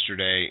looking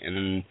yesterday, and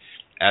then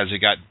as it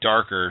got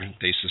darker,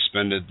 they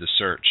suspended the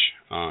search.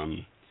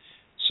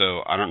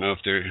 So I don't know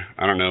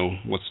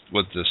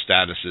what the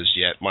status is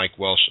yet. Mike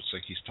Welsh looks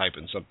like he's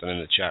typing something in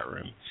the chat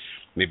room.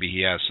 Maybe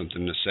he has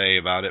something to say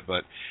about it.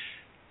 But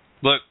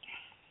look,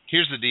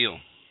 here's the deal.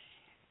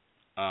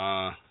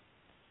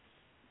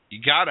 You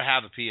got to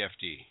have a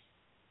PFD,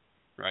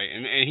 right?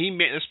 And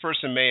this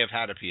person may have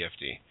had a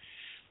PFD,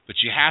 but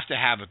you have to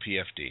have a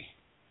PFD.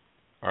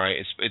 All right,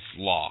 it's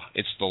law.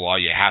 It's the law.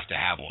 You have to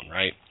have one,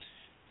 right?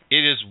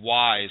 It is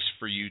wise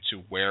for you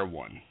to wear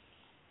one.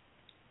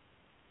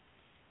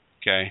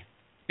 Okay?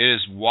 It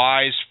is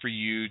wise for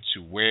you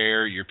to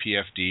wear your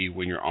PFD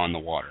when you're on the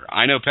water.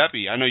 I know,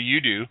 Peppy, I know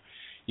you do.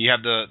 You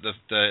have the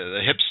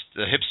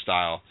hip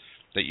style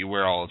that you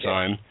wear all the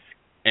time.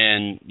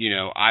 And,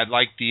 I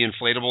like the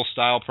inflatable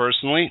style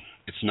personally.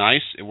 It's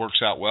nice. It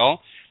works out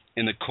well.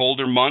 In the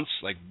colder months,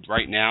 like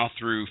right now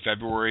through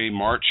February,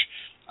 March,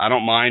 I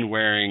don't mind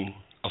wearing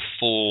a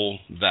full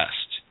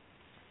vest.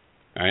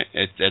 All right?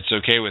 It's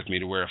okay with me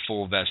to wear a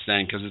full vest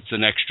then because it's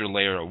an extra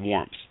layer of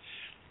warmth.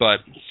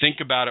 But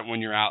think about it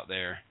when you're out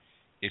there.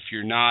 If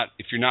you're not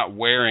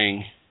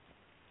wearing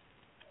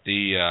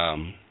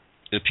the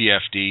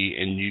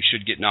PFD and you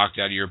should get knocked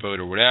out of your boat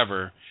or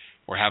whatever,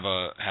 or have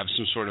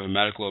some sort of a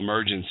medical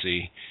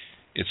emergency,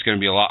 it's going to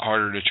be a lot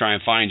harder to try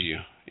and find you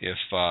if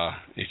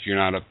you're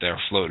not up there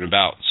floating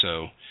about.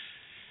 So,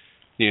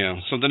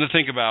 something to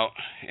think about.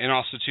 And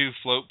also too,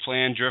 float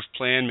plan, drift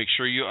plan. Make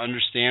sure you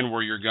understand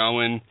where you're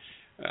going.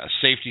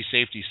 Safety,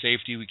 safety,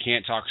 safety. We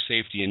can't talk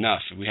safety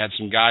enough. We had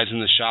some guys in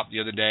the shop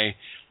the other day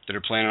that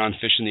are planning on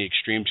fishing the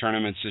extreme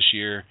tournaments this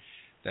year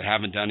that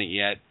haven't done it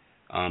yet.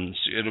 So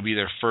it'll be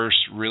their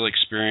first real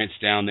experience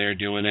down there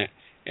doing it.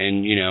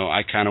 And,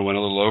 I kind of went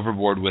a little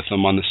overboard with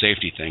them on the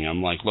safety thing.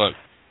 I'm like, look,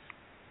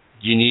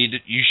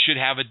 you should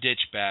have a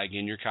ditch bag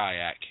in your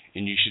kayak,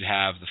 and you should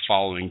have the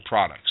following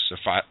products, the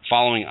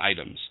following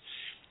items.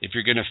 If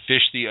you're going to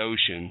fish the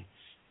ocean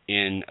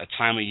in a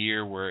time of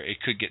year where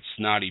it could get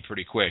snotty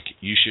pretty quick,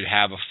 you should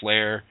have a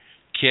flare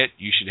kit.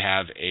 You should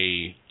have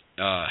a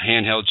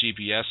handheld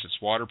GPS that's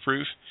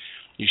waterproof.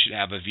 You should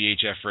have a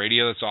VHF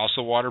radio that's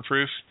also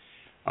waterproof.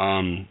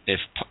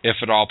 If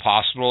at all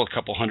possible, a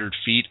couple 100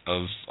 feet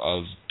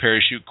of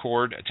parachute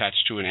cord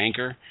attached to an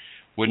anchor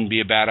wouldn't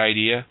be a bad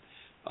idea.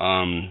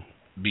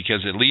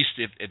 Because at least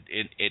if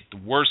the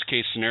worst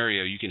case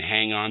scenario, you can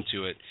hang on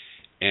to it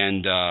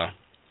and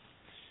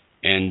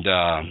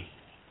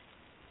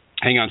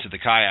hang on to the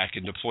kayak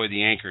and deploy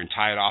the anchor and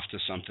tie it off to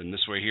something.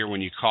 This way here,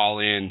 when you call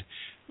in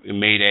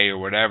Mayday or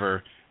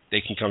whatever, they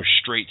can come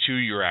straight to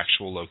your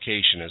actual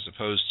location as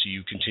opposed to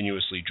you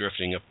continuously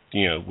drifting up,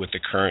 with the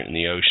current in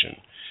the ocean.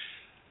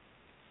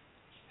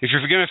 If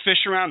you're going to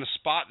fish around a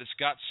spot that's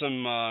got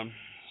some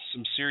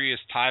serious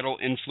tidal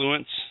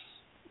influence,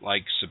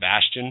 like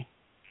Sebastian,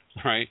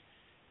 right?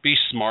 Be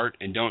smart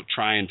and don't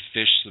try and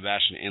fish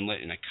Sebastian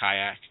Inlet in a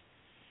kayak.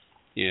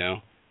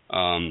 It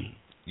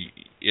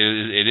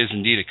is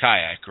indeed a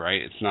kayak,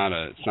 right? It's not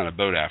a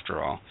boat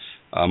after all.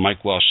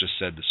 Mike Welsh just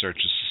said the search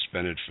is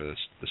suspended for the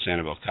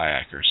Sanibel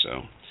kayaker.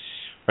 So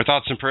our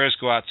thoughts and prayers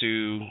go out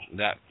to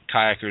that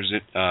kayaker's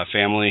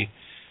family.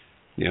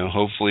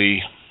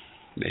 Hopefully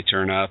they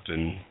turn up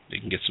and they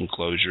can get some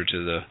closure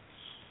to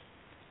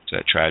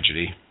that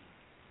tragedy.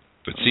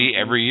 But see,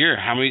 every year,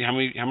 how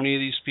many of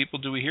these people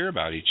do we hear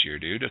about each year,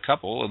 dude? A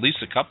couple, at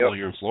least a couple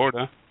here in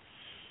Florida.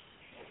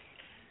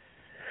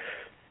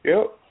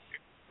 Yep.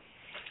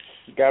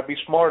 You gotta be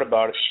smart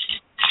about it.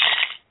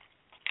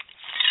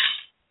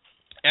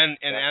 And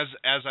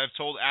as I've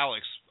told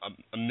Alex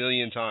a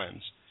million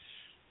times,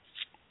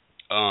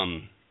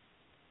 the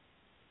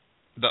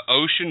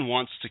ocean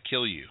wants to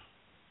kill you.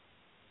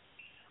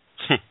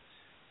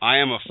 I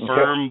am a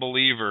firm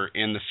believer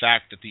in the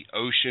fact that the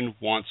ocean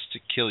wants to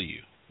kill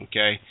you.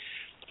 Okay,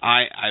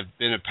 I've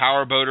been a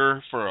power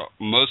boater for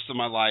most of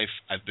my life.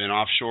 I've been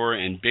offshore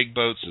in big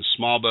boats and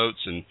small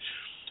boats, and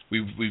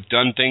we've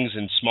done things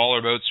in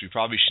smaller boats we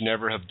probably should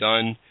never have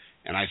done.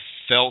 And I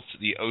felt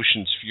the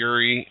ocean's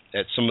fury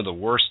at some of the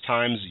worst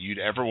times that you'd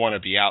ever want to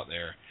be out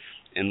there.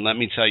 And let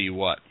me tell you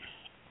what,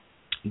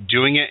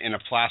 doing it in a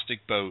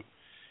plastic boat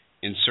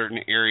in certain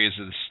areas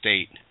of the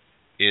state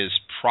is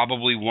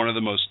probably one of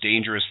the most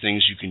dangerous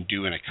things you can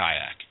do in a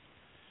kayak.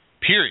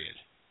 Period.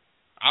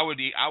 I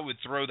would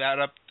throw that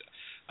up.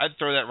 I'd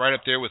throw that right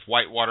up there with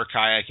whitewater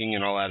kayaking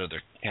and all that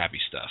other happy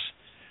stuff.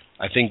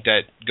 I think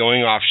that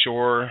going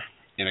offshore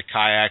in a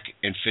kayak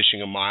and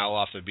fishing a mile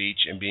off the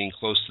beach and being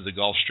close to the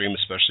Gulf Stream,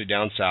 especially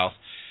down south,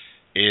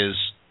 is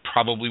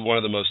probably one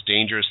of the most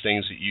dangerous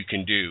things that you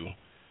can do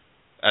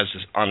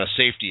on a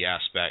safety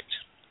aspect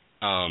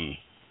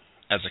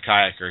as a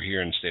kayaker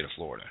here in the state of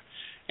Florida.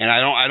 And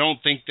I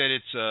don't think that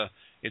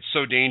it's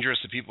so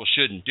dangerous that people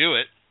shouldn't do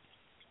it.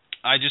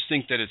 I just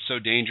think that it's so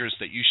dangerous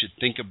that you should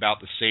think about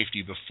the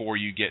safety before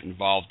you get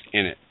involved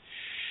in it.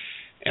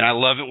 And I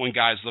love it when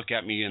guys look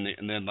at me and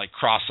then like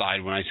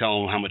cross-eyed when I tell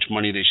them how much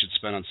money they should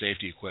spend on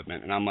safety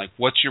equipment. And I'm like,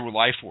 what's your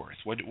life worth?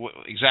 What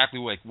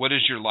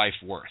is your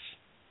life worth?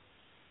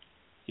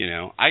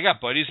 I got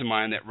buddies of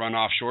mine that run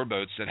offshore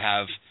boats that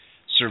have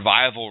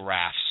survival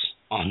rafts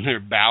on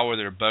their bow of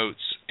their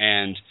boats,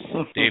 and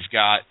they've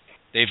got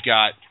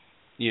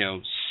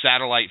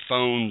satellite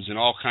phones and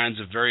all kinds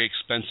of very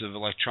expensive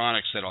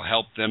electronics that'll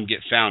help them get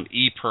found,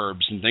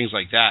 EPIRBs and things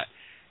like that.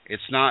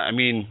 It's not, and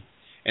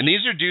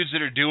these are dudes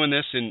that are doing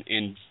this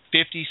in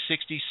 50,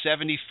 60,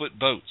 70-foot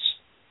boats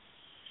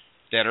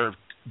that are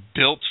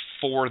built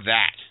for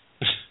that,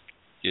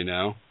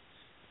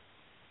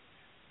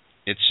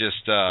 It's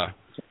just, I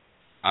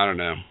don't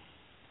know.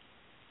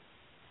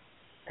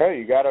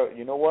 Hey,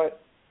 you know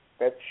what?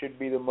 That should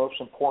be the most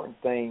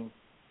important thing.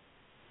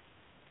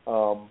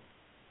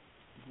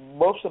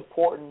 Most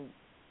important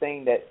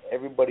thing that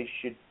everybody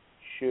should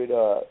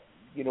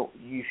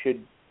you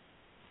should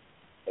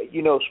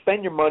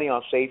spend your money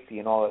on safety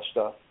and all that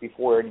stuff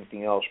before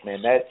anything else,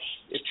 man.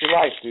 It's your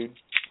life, dude.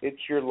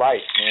 It's your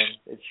life, man.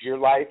 It's your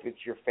life.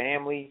 It's your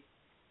family.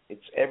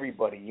 It's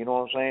everybody. You know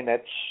what I'm saying?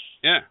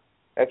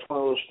 That's one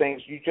of those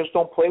things. You just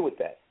don't play with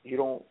that. You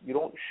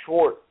don't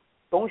short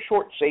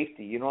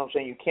safety. You know what I'm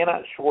saying? You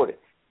cannot short it.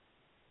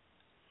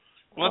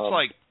 Well, it's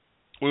like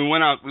we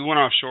went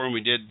offshore and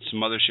we did some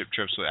mothership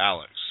trips with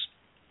Alex,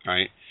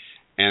 right?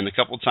 And a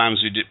couple of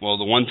times we did. Well,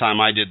 the one time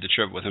I did the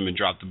trip with him and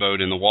dropped the boat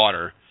in the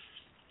water.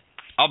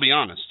 I'll be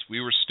honest, we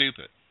were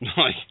stupid.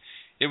 Like,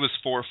 it was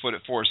 4 foot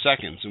at 4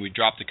 seconds, and we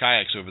dropped the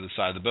kayaks over the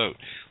side of the boat.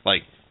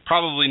 Like,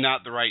 probably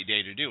not the right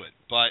day to do it,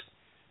 but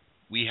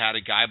we had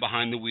a guy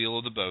behind the wheel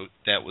of the boat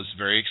that was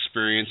very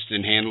experienced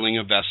in handling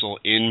a vessel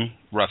in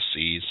rough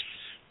seas,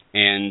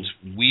 and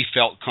we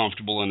felt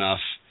comfortable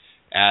enough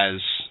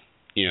as,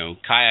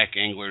 kayak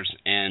anglers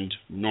and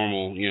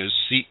normal,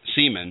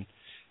 seamen,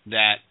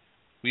 that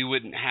we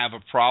wouldn't have a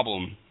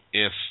problem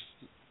if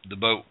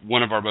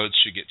one of our boats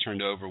should get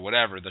turned over,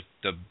 whatever.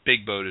 The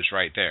big boat is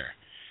right there.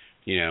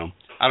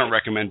 I don't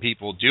recommend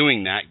people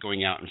doing that,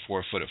 going out in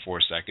 4 foot at 4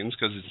 seconds,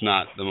 because it's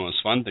not the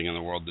most fun thing in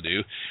the world to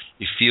do.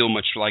 You feel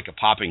much like a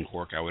popping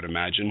cork, I would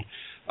imagine.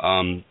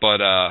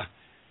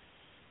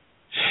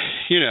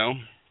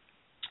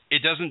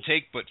 It doesn't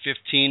take but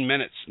 15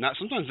 minutes.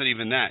 Sometimes not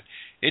even that.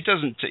 It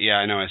doesn't. Yeah,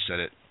 I know I said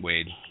it,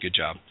 Wade. Good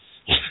job.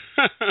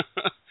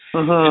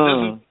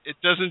 It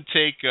doesn't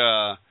take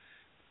a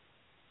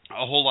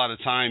whole lot of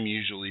time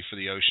usually for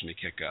the ocean to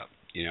kick up.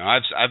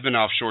 I've been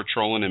offshore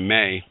trolling in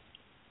May,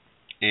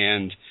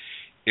 and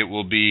it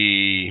will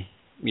be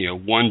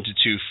 1 to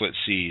 2 foot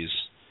seas,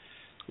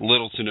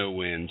 little to no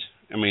wind.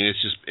 I mean,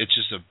 it's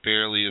just a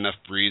barely enough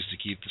breeze to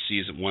keep the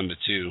seas at 1 to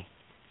 2,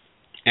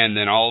 and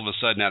then all of a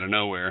sudden, out of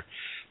nowhere,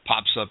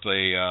 pops up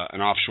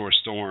an offshore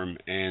storm,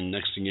 and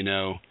next thing you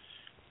know,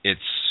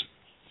 it's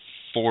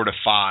 4 to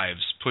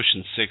 5s,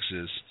 pushing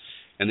 6s,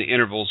 and the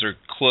intervals are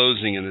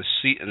closing, and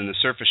the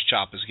surface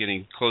chop is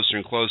getting closer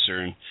and closer,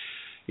 and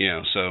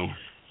so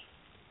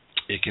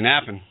it can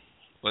happen.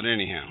 But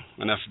anyhow,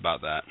 enough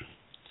about that.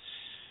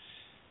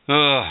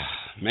 Oh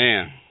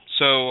man.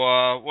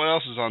 So what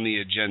else is on the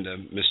agenda,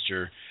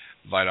 Mr.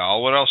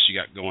 Vidal? What else you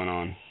got going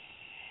on?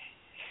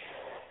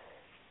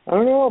 I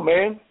don't know,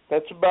 man.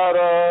 That's about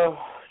I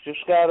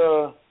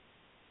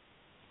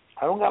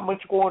don't got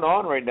much going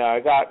on right now.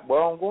 Got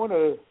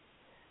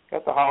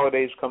the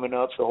holidays coming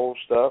up, the whole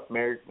stuff.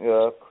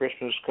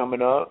 Christmas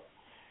coming up,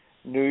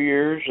 New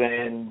Year's,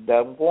 and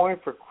I'm going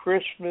for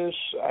Christmas.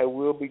 I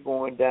will be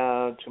going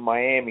down to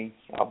Miami.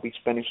 I'll be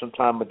spending some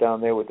time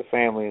down there with the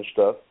family and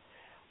stuff.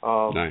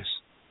 Nice.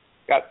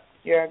 Got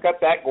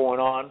that going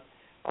on.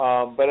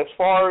 But as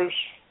far as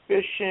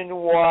fishing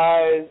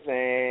wise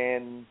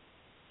and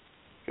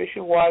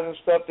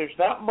stuff, there's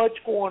not much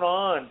going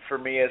on for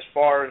me as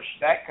far as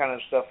that kind of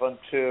stuff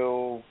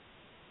until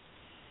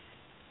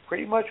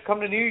pretty much come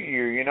to New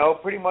Year,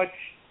 pretty much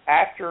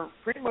after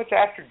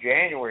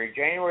January.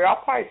 January,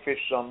 I'll probably fish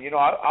some.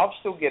 I'll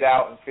still get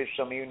out and fish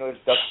some, even though it's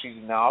duck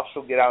season now. I'll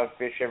still get out and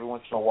fish every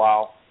once in a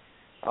while,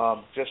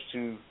 just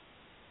to,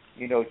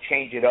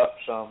 change it up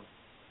some,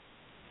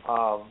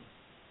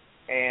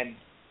 and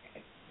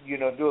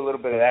do a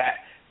little bit of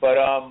that. But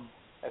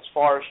as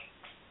far as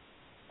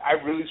I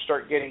really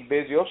start getting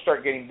busy, it'll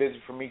start getting busy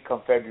for me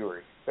come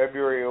February.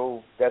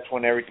 That's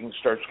when everything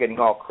starts getting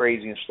all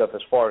crazy and stuff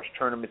as far as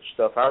tournament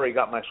stuff. I already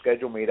got my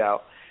schedule made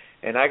out,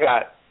 and I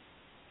got,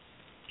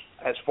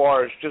 as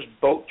far as just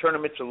boat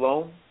tournaments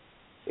alone,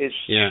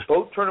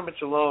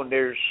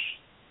 there's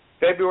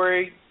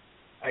February,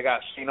 I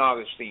got St.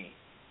 Augustine.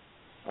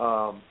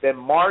 Then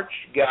March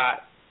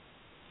got,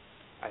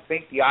 I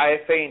think, the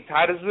IFA in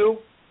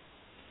Titusville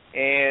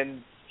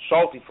and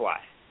Salty Fly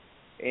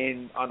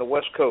on the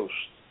West Coast.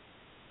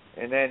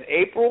 And then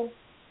April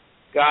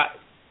got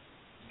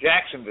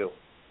Jacksonville.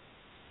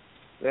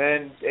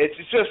 Then it's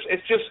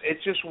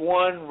just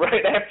one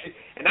right after,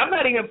 and I'm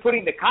not even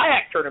putting the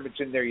kayak tournaments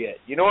in there yet.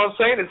 You know what I'm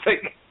saying? It's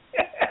like,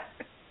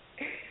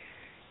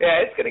 yeah,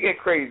 it's gonna get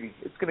crazy.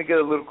 It's gonna get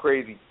a little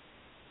crazy,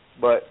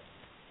 but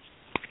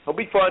it'll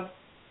be fun.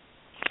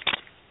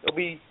 It'll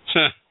be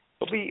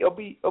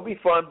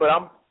fun. But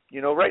I'm,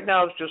 right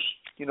now it's just,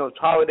 it's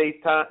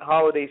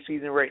holiday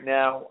season right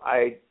now.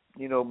 I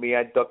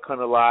duck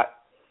hunt a lot,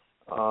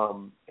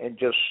 and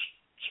just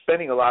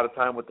spending a lot of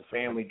time with the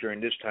family during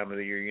this time of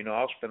the year.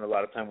 I'll spend a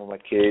lot of time with my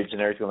kids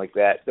and everything like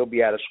that. They'll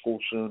be out of school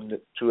soon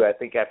too. I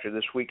think after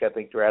this week,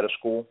 they're out of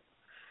school.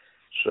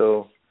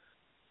 So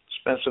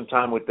spend some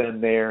time with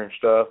them there and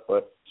stuff.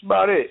 But it's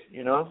about it,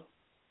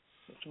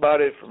 It's about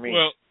it for me.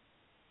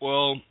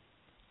 Well,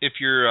 if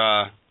you're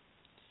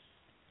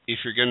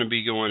going to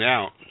be going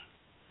out,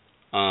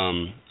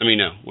 no.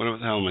 What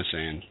the hell am I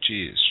saying?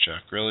 Jeez,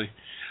 Chuck, really?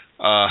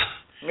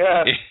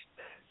 Yeah.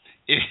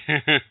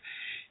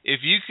 if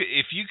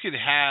you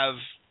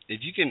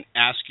can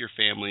ask your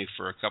family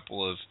for a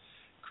couple of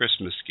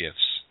Christmas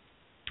gifts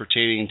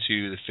pertaining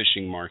to the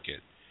fishing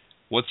market,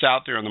 what's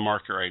out there on the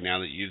market right now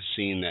that you've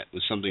seen that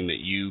was something that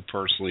you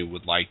personally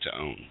would like to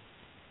own?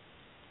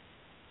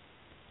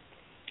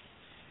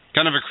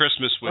 Kind of a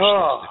Christmas wish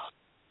list.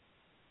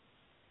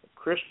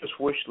 Christmas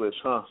wish list,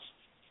 huh?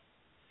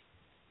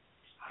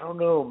 I don't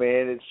know,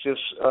 man. It's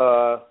just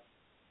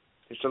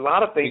there's a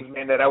lot of things,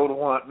 man, that I would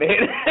want,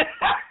 man.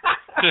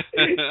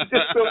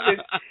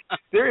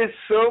 There is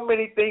so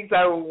many things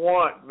I would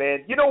want,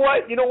 man. You know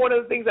what? You know one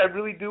of the things I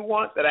really do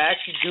want, that I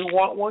actually do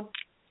want one,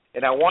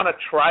 and I want to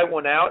try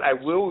one out. I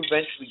will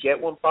eventually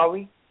get one,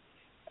 probably.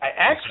 I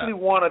actually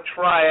want to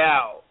try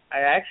out.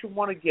 I actually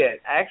want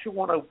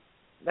to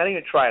not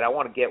even try it. I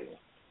want to get one.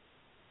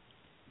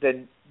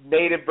 The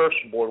native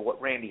version board,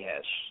 what Randy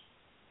has.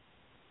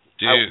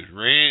 Dude,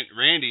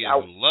 Randy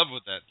is in love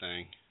with that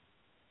thing.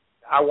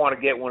 I want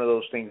to get one of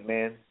those things,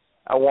 man.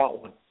 I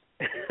want one.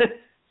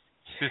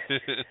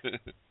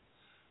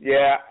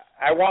 Yeah,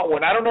 I want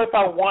one. I don't know if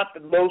I want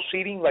the low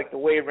seating like the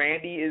way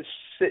Randy is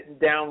sitting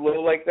down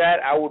low like that.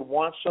 I would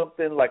want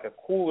something like a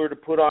cooler to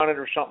put on it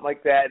or something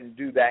like that and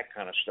do that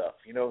kind of stuff.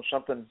 You know,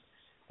 something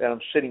that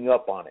I'm sitting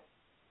up on it.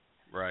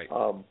 Right.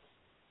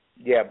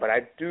 Yeah, but I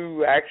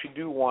actually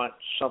do want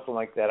something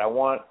like that. I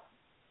want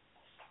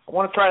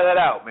to try that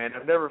out, man.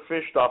 I've never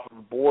fished off of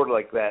a board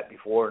like that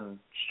before, and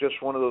it's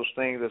just one of those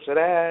things that said,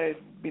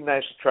 it'd be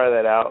nice to try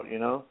that out, you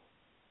know?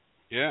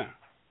 Yeah.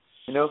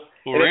 You know?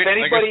 Well, and if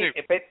anybody...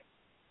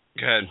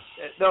 Go ahead.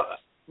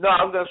 No,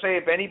 I was going to say,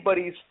 if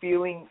anybody's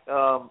feeling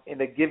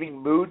in a giving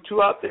mood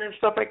to out there and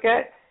stuff like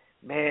that,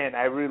 man,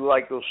 I really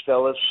like those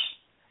Stellas,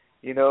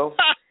 you know?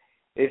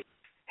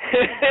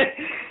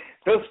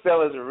 Those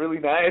Stellas are really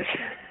nice.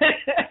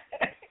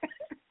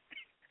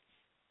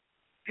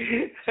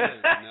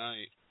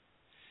 Nice.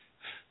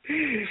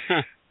 See,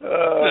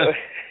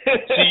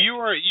 you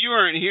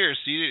weren't here,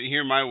 so you didn't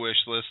hear my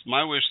wish list.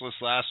 My wish list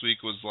last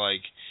week was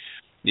like,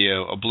 you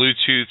know, a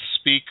Bluetooth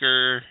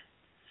speaker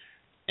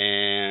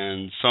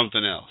and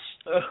something else.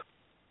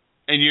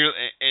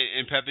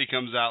 And Pepe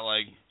comes out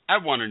like, I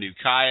want a new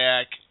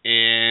kayak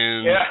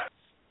and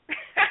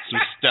some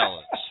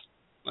Stellas.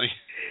 Like,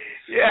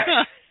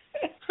 yeah.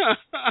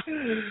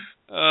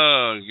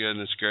 Oh,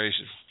 goodness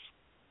gracious.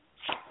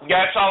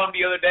 Yeah, I saw him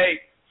the other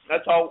day.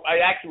 That's all. I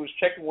actually was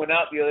checking one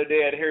out the other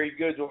day at Harry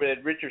Goods over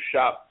at Richard's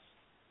shop,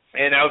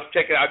 and I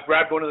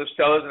grabbed one of the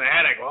Stellas in the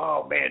hand. I go,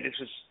 oh man, this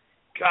is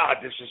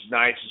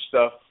nice and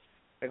stuff.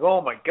 I go,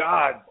 oh my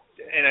God,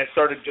 and I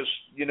started just,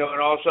 you know,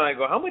 and all of a sudden I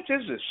go, how much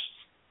is this?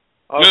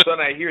 All of a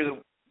sudden I hear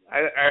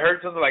I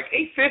heard something like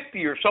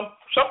 $850 or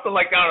something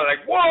like that. I was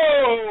like,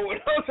 whoa! And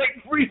I was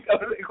like, freaked. I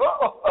was like,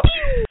 whoa!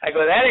 I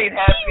go, that ain't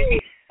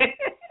happening.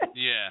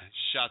 Yeah,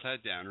 shot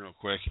that down real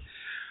quick.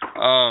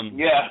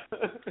 Yeah.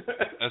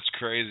 That's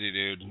crazy,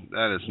 dude.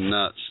 That is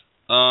nuts.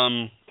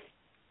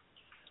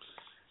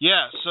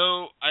 Yeah,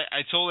 so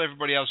I told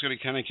everybody I was going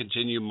to kind of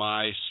continue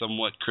my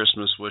somewhat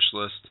Christmas wish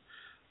list.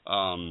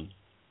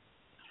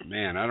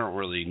 Man, I don't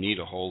really need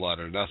a whole lot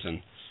of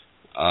nothing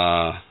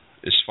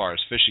as far as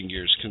fishing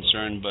gear is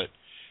concerned, but,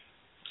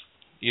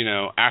 you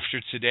know,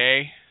 after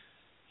today,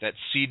 that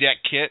C-Deck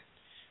kit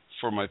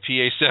for my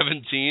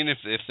PA-17,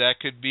 if that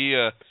could be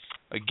a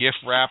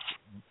gift-wrapped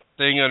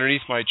thing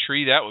underneath my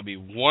tree, that would be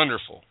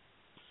wonderful.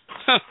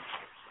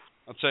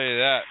 I'll tell you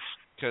that,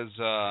 because...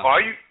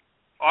 all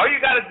you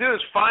got to do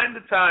is find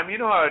the time. You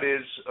know how it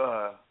is,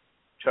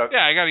 Chuck.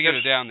 Yeah, I got to get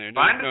it down there.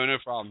 No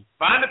problem.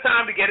 Find the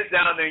time to get it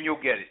down there, and you'll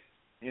get it.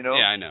 You know?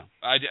 Yeah, I know.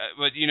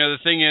 But, you know, the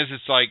thing is,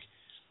 it's like,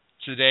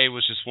 today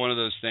was just one of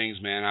those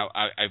things, man.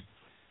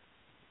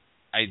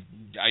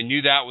 I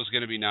knew that was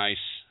going to be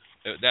nice.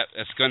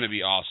 That's going to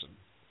be awesome.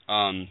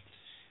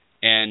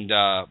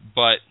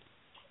 But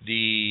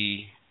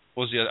the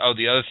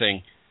other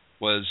thing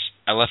was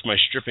I left my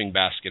stripping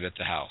basket at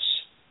the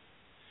house.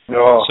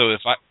 Oh.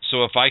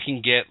 So if I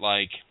can get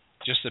like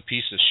just a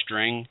piece of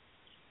string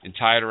and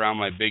tie it around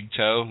my big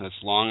toe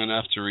that's long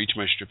enough to reach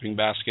my stripping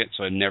basket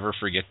so I never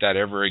forget that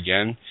ever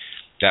again,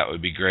 that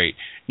would be great.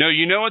 No,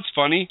 you know what's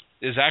funny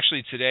is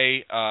actually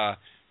today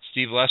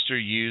Steve Lester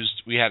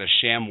we had a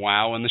sham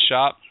wow in the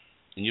shop,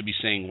 and you'll be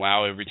saying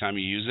wow every time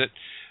you use it.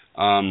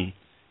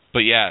 But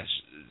yeah,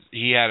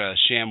 he had a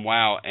sham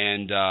wow,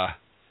 and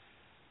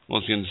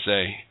what was I going to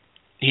say?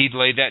 He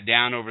laid that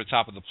down over the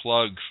top of the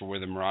plug for where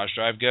the Mirage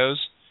Drive goes,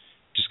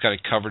 just kind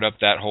of covered up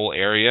that whole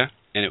area,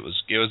 and it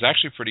was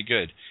actually pretty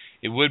good.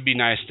 It would be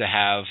nice to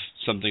have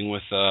something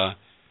with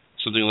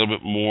something a little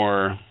bit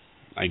more,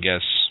 I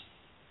guess.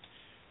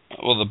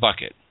 Well, the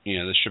bucket, you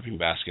know, the stripping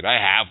basket. I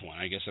have one.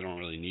 I guess I don't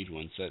really need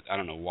one. So I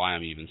don't know why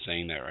I'm even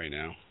saying that right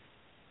now.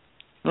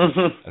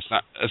 Mm-hmm.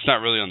 That's not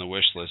really on the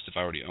wish list if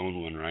I already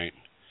own one, right?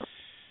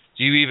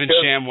 Do you even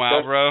sham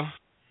wow, bro?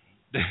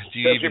 Do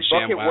you even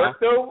sham wow? Does your bucket work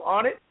though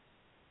on it?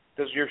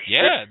 Does your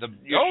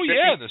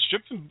the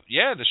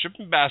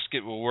stripping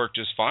basket will work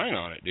just fine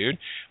on it, dude.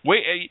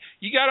 Wait,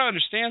 you got to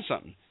understand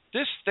something.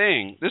 This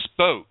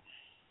boat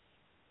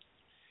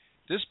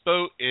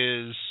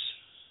is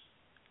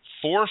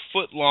 4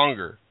 foot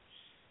longer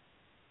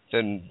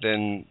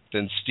than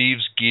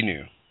Steve's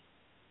Ginu.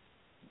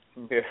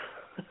 Yeah.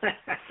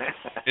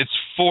 It's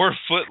 4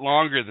 foot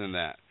longer than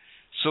that.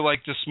 So,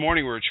 like, this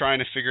morning we were trying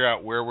to figure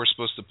out where we're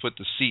supposed to put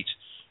the seat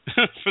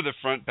for the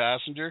front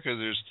passenger, because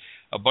there's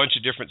a bunch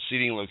of different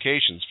seating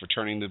locations for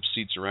turning the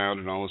seats around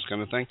and all this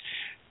kind of thing.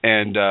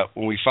 And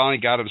when we finally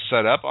got them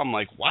set up, I'm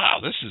like, wow,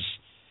 this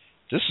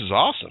is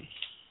awesome.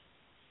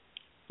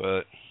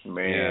 But,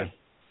 man. Yeah.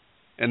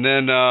 And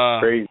then,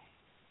 crazy.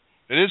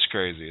 It is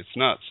crazy. It's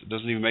nuts. It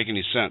doesn't even make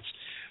any sense.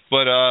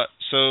 But,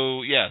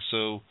 so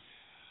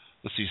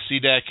let's see,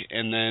 C-deck,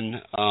 and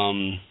then,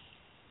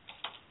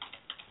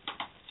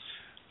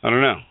 I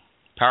don't know,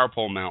 power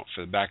pole mount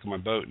for the back of my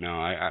boat. No,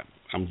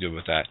 I'm good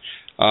with that.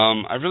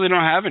 I really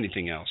don't have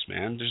anything else,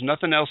 man. There's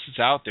nothing else that's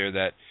out there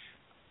that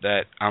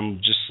I'm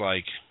just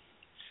like,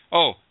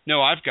 oh,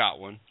 no, I've got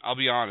one. I'll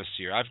be honest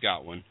here. I've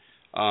got one.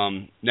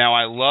 Now,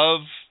 I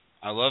love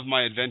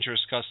my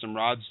Adventurous Custom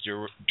Rods.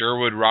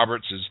 Durwood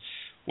Roberts is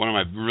one of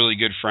my really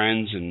good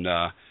friends, and,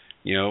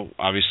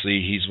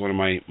 obviously he's one of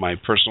my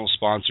personal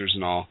sponsors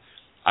and all.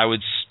 I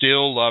would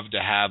still love to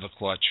have a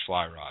clutch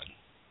fly rod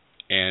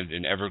and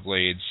an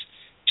Everglades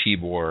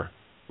T-bore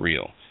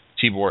reel.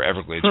 T-bore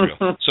Everglades reel.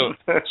 So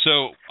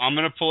I'm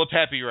going to pull a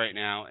Peppy right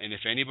now, and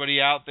if anybody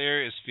out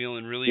there is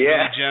feeling really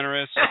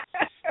generous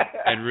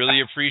and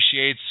really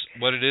appreciates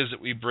what it is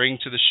that we bring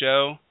to the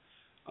show,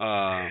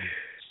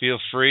 feel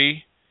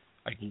free.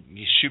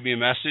 You shoot me a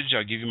message.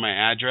 I'll give you my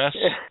address.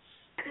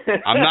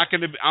 I'm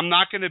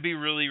not going to be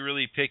really,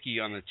 really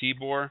picky on the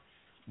T-bore,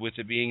 with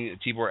it being a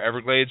T-bore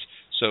Everglades.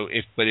 So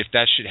if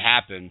that should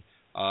happen,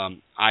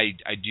 I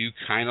do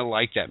kind of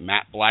like that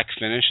matte black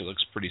finish. It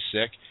looks pretty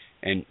sick,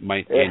 and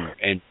my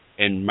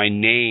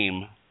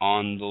name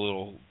on the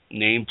little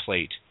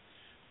nameplate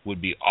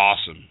would be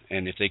awesome.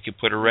 And if they could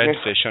put a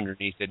redfish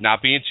underneath it,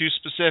 not being too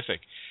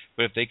specific,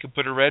 but if they could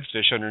put a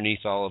redfish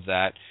underneath all of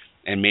that,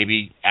 and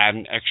maybe add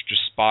an extra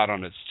spot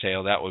on its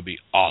tail, that would be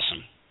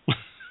awesome.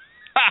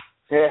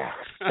 Yeah.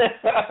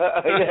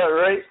 Yeah,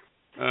 right?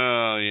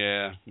 Oh,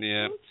 yeah.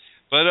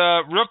 But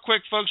real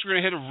quick, folks, we're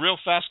going to hit a real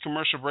fast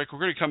commercial break. We're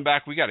going to come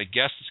back. We got a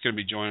guest that's going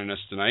to be joining us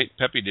tonight.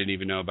 Peppy didn't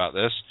even know about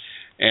this.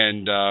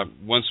 And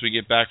once we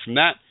get back from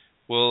that,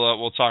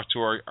 we'll talk to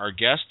our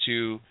guest,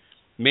 who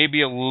may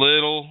be a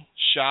little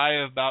shy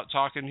about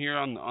talking here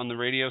on the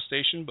radio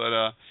station,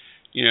 but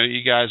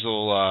you guys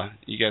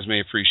may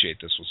appreciate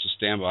this one, so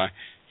stand by.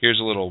 Here's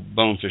a little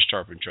Bonefish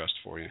Tarpon Trust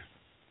for you.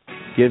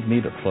 Give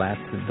me the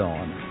flats at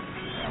dawn,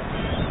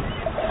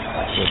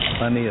 with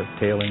plenty of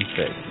tailing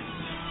fish.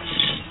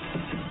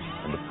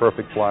 And the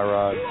perfect fly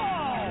rod.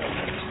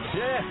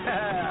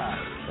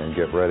 Yeah! And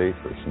get ready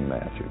for some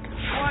magic.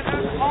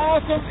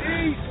 Awesome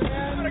eat,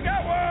 man! I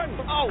got one!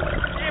 Oh,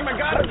 damn, I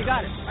got him. You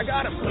got it. I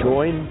got him.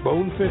 Join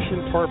Bonefish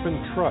and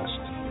Tarpon Trust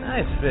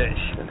Nice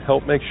fish. and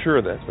help make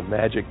sure that the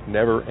magic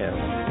never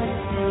ends.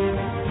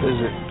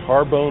 Visit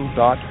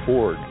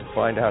tarbone.org to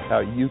find out how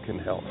you can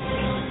help.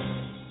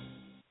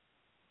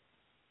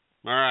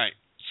 All right,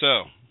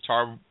 so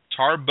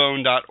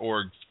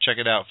tarbone.org. Check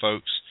it out,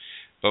 folks.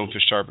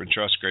 Bonefish Tarpon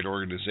Trust, great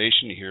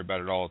organization. You hear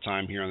about it all the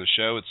time here on the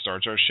show. It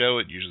starts our show.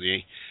 It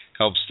usually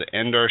helps to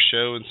end our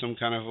show in some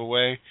kind of a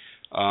way.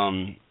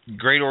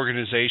 Great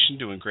organization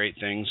doing great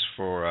things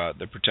for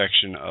the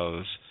protection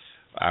of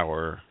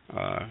our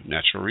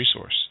natural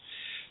resource.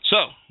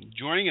 So,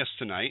 joining us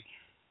tonight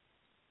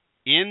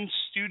in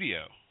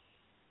studio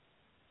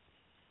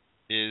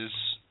is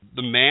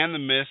the man, the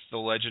myth, the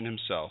legend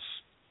himself,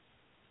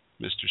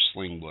 Mr.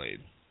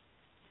 Slingblade.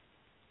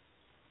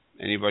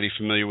 Anybody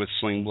familiar with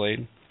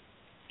Slingblade?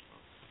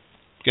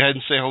 Go ahead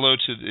and say hello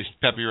to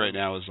Peppy right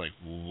now. Is like,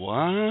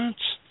 what?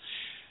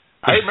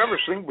 I remember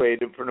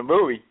Slingblade from the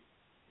movie.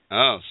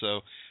 Oh,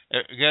 so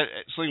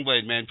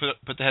Slingblade, man, put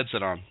the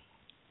headset on.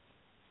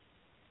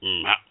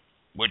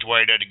 Which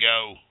way did it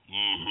go?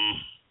 Mm-hmm.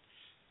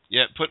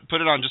 Yeah,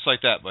 put it on just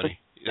like that, buddy.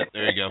 Yep,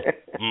 there you go.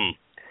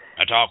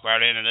 I talk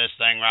right into this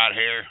thing right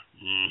here.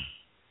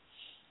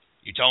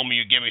 You told me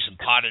you'd give me some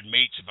potted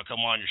meats if I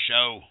come on your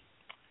show.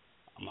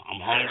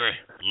 I'm hungry.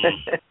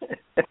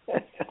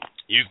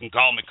 You can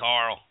call me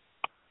Carl.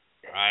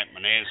 All right, my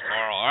name's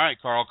Carl. All right,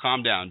 Carl,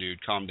 calm down,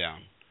 dude. Calm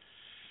down.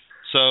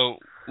 So,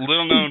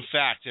 little known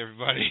fact,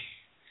 everybody.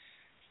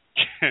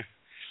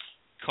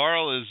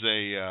 Carl is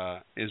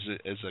a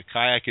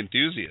kayak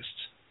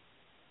enthusiast.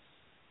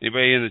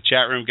 Anybody in the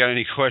chat room got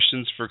any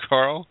questions for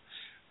Carl?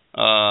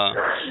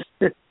 I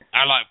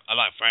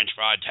like French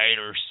fried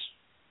taters.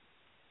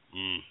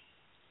 I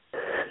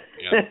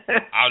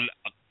was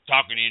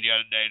talking to you the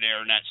other day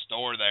there in that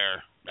store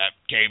there, that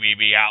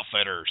KBB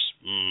Outfitters.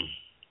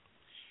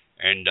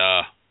 And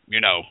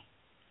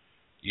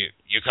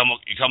you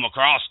come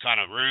across kind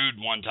of rude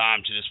one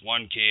time to this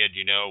one kid.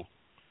 You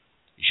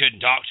you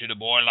shouldn't talk to the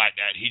boy like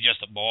that. He's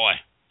just a boy.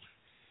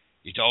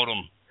 You told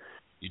him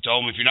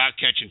if you're not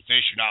catching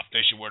fish, you're not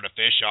fishing where the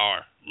fish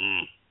are.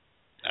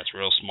 That's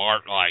real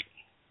smart, like.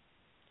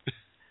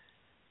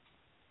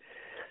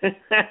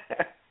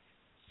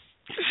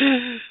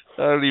 I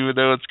don't even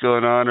know what's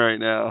going on right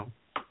now.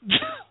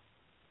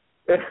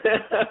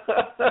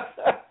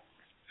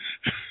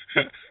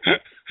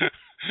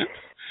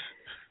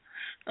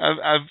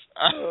 I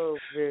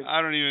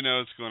don't even know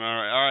what's going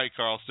on. All right,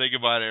 Carl, say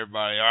goodbye to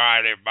everybody. All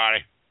right,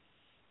 everybody.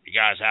 You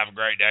guys have a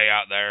great day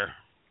out there.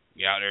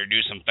 Get out there,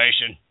 do some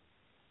fishing.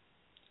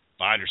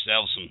 Find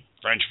yourselves some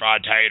French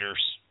fried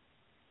taters.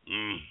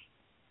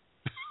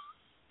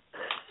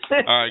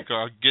 All right,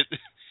 Carl, get the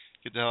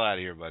hell out of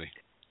here, buddy.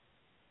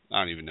 I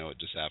don't even know what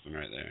just happened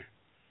right there.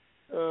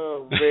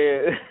 Oh,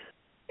 man.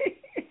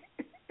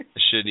 I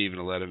shouldn't even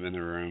have let him in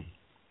the room.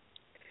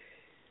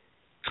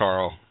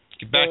 Carl,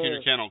 get back in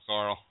your kennel,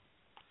 Carl.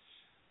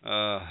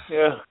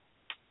 Yeah. I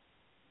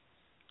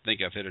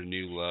think I've hit a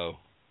new low.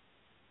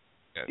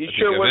 He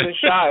sure wasn't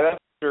shy, that's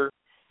for sure.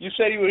 You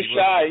said he was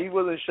shy. He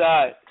wasn't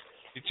shy.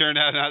 He turned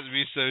out not to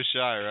be so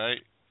shy,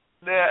 right?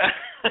 Yeah.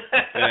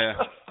 Yeah.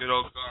 Good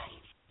old Carl.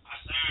 I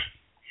said,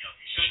 you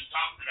shouldn't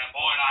talk to that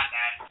boy like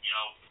that.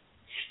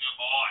 He's a good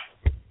boy.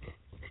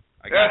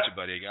 I got you,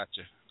 buddy.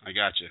 I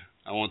got you.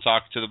 I won't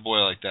talk to the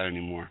boy like that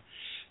anymore.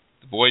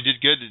 The boy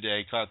did good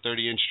today. Caught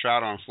 30-inch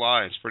trout on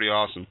fly. It's pretty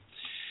awesome.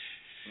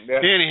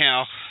 Yeah.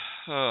 Anyhow,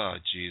 oh,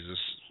 Jesus.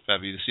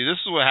 Peppy, see, this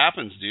is what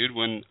happens, dude,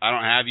 when I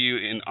don't have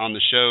you on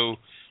the show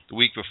the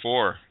week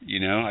before.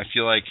 I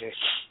feel like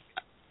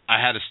I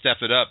had to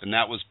step it up, and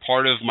that was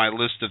part of my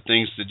list of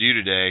things to do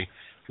today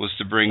was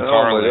to bring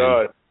Carl in.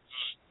 God.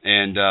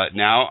 And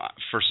now,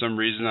 for some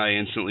reason, I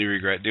instantly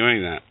regret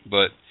doing that.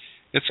 But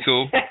it's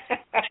cool.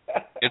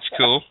 It's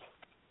cool.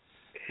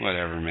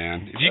 Whatever,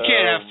 man. If you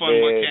can't have fun,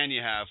 what can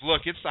you have?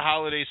 Look, it's the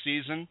holiday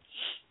season.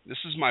 This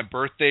is my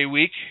birthday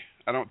week.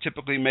 I don't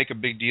typically make a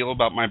big deal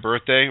about my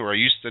birthday, or I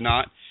used to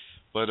not.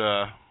 But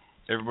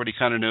everybody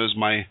kind of knows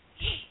my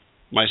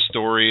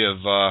story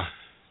of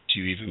do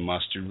you even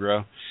mustard,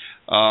 bro?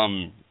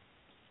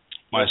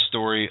 My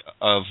story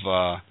of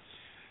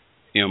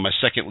my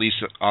second lease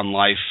on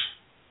life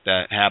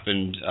that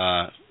happened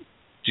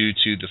due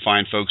to the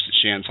fine folks at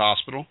Shands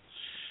Hospital,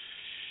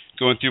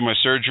 going through my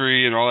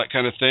surgery and all that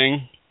kind of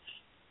thing.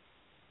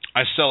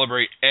 I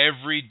celebrate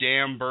every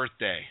damn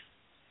birthday,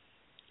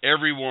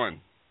 every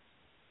one,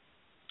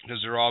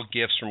 because they're all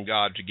gifts from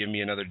God to give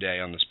me another day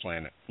on this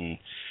planet. And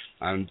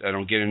I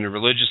don't get into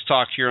religious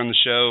talk here on the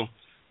show.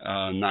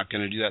 I'm not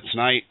going to do that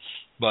tonight,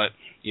 but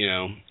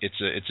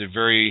it's a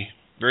very,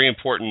 very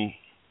important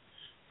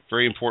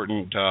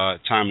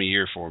time of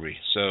year for me.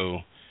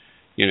 So,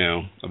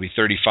 I'll be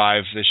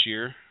 35 this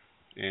year,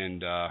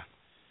 and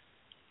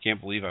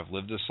can't believe I've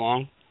lived this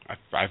long.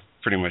 I've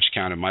pretty much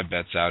counted my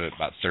bets out at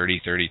about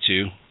 30,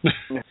 32.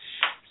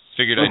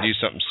 Figured I'd do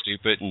something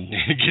stupid and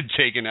get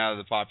taken out of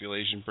the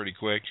population pretty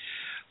quick.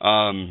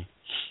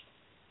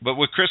 But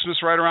with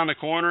Christmas right around the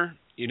corner,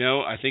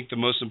 I think the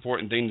most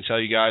important thing to tell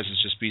you guys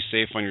is just be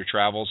safe on your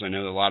travels. I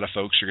know that a lot of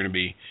folks are going to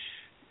be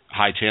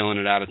hightailing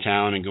it out of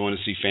town and going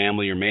to see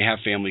family, or may have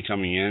family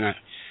coming in.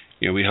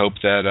 We hope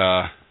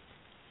that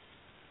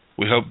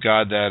we hope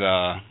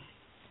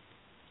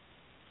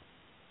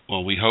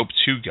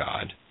to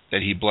God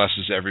that He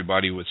blesses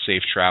everybody with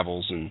safe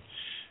travels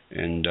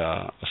and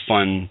a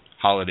fun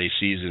holiday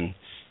season.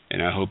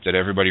 And I hope that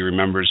everybody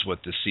remembers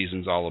what this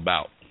season's all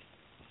about.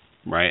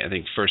 Right? I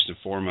think first and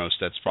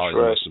foremost, that's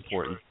probably the most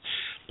important.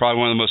 Probably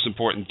one of the most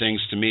important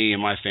things to me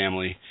and my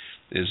family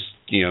is,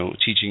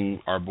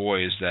 teaching our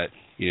boys that,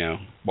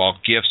 while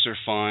gifts are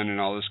fun and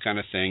all this kind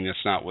of thing,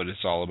 that's not what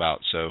it's all about.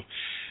 So,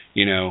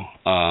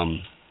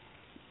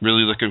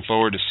 really looking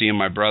forward to seeing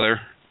my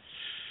brother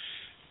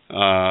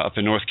up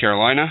in North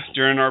Carolina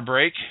during our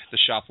break. The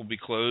shop will be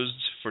closed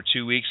for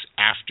 2 weeks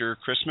after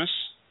Christmas.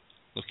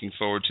 Looking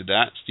forward to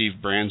that.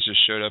 Steve Brands just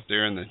showed up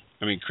there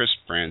Chris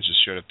Brands just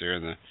showed up there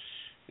in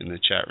the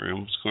chat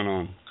room. What's going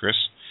on, Chris?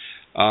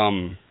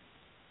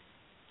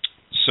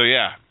 So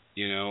yeah,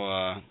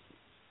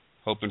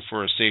 hoping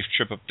for a safe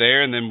trip up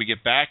there, and then we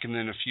get back, and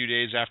then a few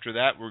days after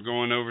that, we're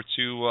going over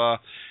to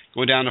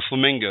going down to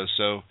Flamingo.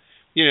 So,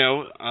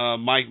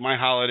 my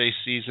holiday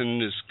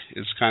season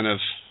is kind of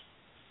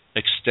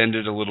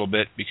extended a little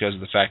bit because of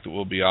the fact that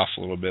we'll be off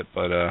a little bit,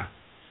 but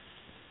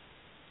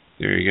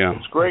there you go.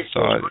 It's great.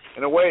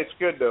 In a way, it's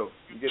good though.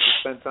 You get to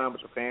spend time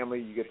with your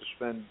family. You get to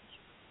spend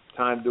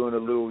time doing a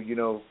little,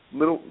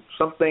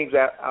 some things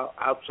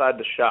outside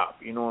the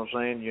shop. You know what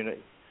I'm saying?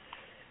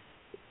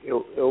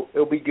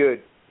 It'll be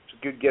good. It's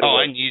a good getaway. Oh,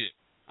 I need it.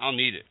 I'll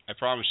need it. I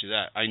promise you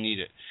that. I need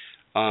it.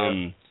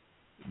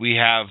 We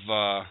have.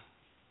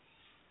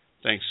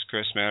 Thanks,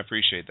 Chris. Man, I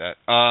appreciate that.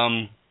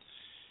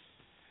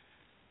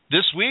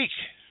 This week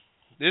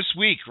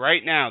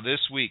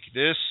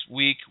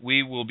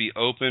we will be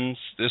open.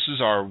 This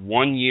is our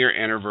 1-year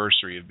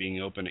anniversary of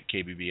being open at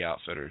KBB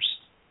Outfitters.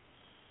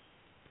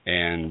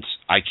 And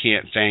I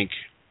can't thank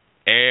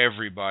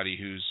everybody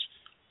who's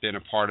been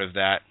a part of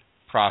that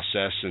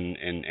process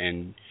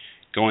and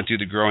going through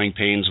the growing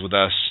pains with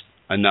us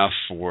enough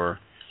for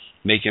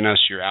making us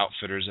your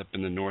outfitters up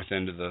in the north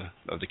end of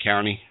the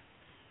county.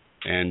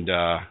 And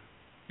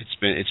it's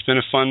been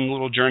a fun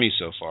little journey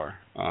so far.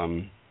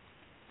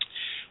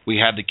 We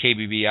had the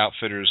KBB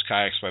Outfitters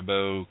Kayaks by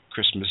Bo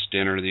Christmas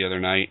dinner the other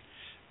night,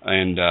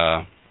 and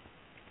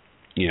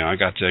I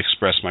got to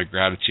express my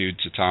gratitude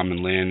to Tom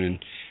and Lynn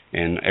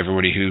and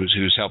everybody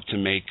who's helped to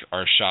make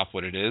our shop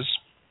what it is.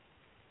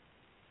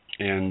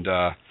 And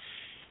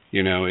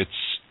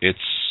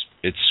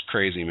it's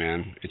crazy,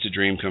 man. It's a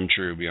dream come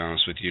true, to be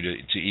honest with you,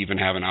 to even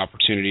have an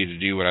opportunity to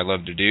do what I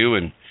love to do.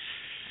 And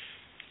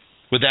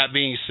with that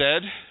being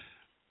said,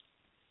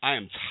 I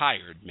am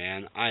tired,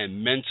 man. I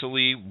am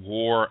mentally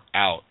wore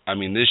out. I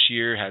mean, this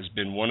year has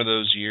been one of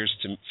those years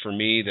for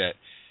me that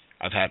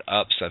I've had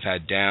ups, I've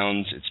had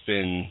downs. It's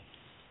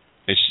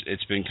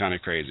been kind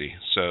of crazy.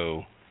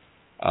 So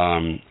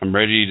I'm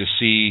ready to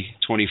see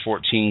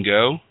 2014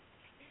 go.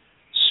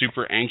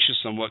 Super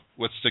anxious on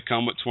what's to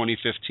come with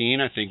 2015.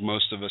 I think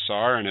most of us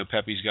are. I know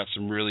Pepe's got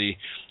some really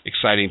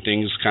exciting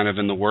things kind of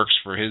in the works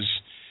for his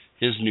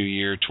new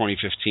year,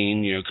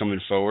 2015.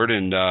 Coming forward,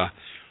 and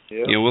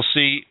we'll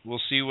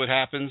see what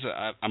happens.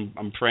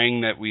 I'm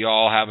praying that we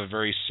all have a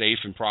very safe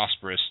and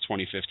prosperous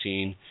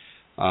 2015.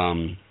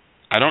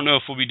 I don't know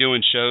if we'll be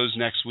doing shows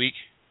next week.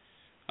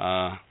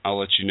 I'll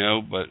let you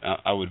know, but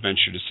I would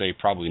venture to say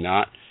probably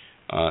not,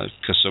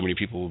 because so many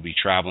people will be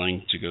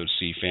traveling to go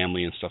see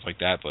family and stuff like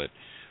that. But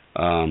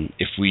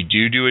if we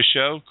do a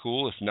show,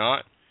 cool. If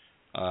not,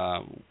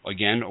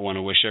 again, I want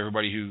to wish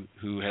everybody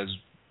who has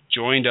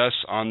joined us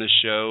on this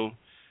show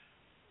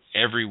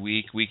every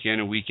week, week in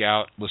and week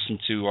out, listen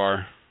to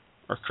our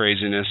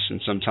craziness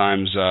and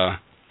sometimes,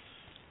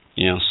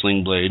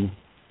 sling blade,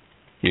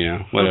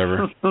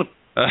 whatever.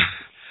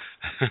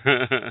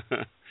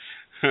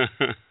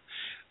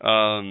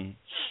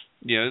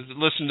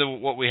 Listen to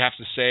what we have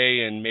to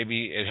say, and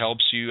maybe it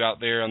helps you out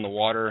there on the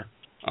water.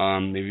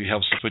 Maybe it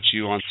helps to put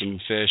you on some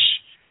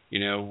fish.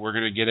 We're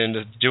going to get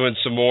into doing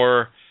some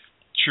more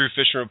true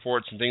fishing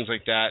reports and things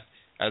like that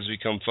as we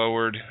come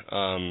forward.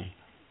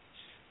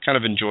 Kind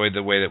of enjoy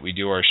the way that we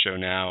do our show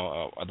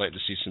now. I'd like to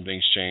see some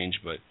things change,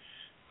 but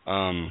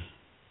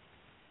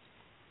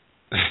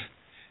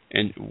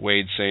and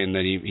Wade's saying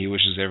that he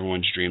wishes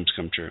everyone's dreams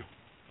come true.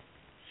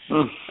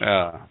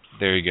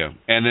 There you go.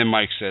 And then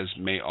Mike says,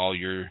 "May all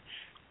your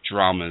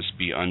dramas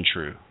be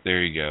untrue."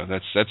 There you go.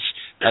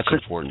 That's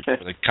important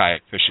for the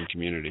kayak fishing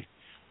community.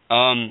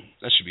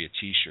 That should be a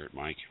T-shirt,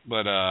 Mike.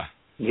 But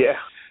yeah.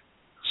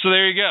 So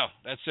there you go.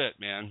 That's it,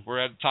 man. We're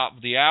at the top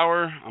of the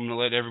hour. I'm gonna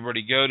let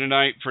everybody go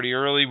tonight pretty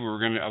early.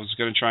 I was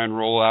gonna try and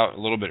roll out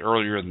a little bit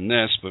earlier than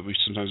this, but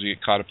sometimes we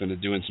get caught up into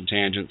doing some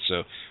tangents,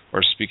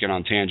 or speaking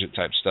on tangent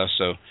type stuff.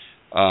 So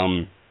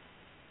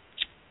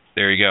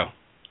there you go.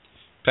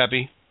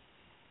 Pepe,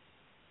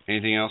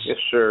 anything else? Yes,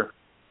 sir.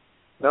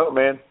 No,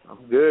 man.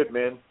 I'm good,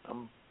 man.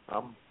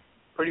 I'm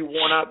pretty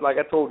worn out. Like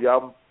I told you,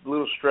 I'm a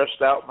little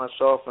stressed out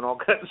myself and all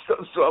kinds of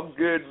stuff. So I'm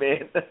good,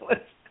 man.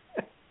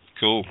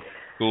 Cool.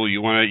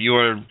 You wanna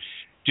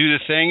do the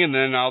thing, and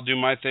then I'll do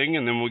my thing,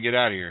 and then we'll get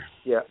out of here.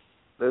 Yeah,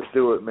 let's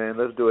do it, man.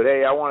 Let's do it.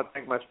 Hey, I want to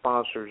thank my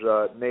sponsors: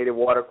 Native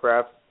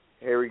Watercraft,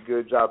 Harry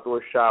Goods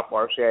Outdoor Shop,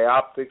 RCI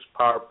Optics,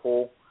 Power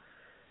Pole,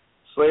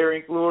 Slayer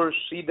Ink Lures,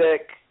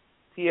 SeaDeck,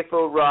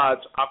 TFO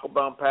Rods,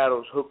 Aquabound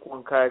Paddles, Hook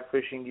One Kayak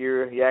Fishing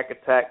Gear, Yak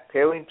Attack,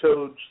 Tailing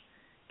Toads,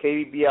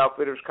 KBB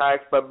Outfitters,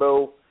 Kayaks by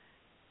Bo,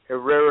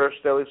 Herrera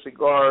Steli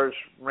Cigars,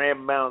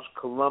 Ram Mounts,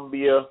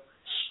 Columbia,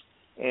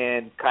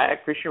 and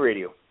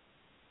KayakFishingRadio.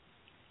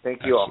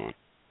 Thank you all.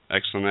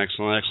 Excellent.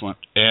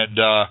 And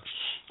I'd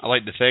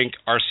like to thank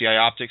RCI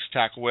Optics,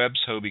 Tackle Webs,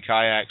 Hobie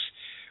Kayaks,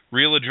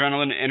 Real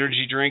Adrenaline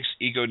Energy Drinks,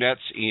 Ego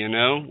Nets,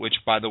 E&O, which,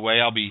 by the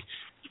way, I'll be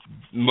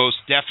most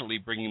definitely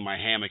bringing my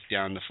hammock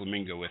down to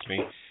Flamingo with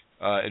me,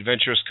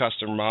 Adventurous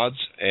Custom Rods,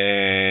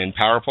 and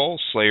Power Pole,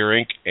 Slayer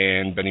Inc.,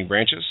 and Bending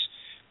Branches.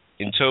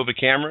 Intova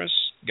Cameras,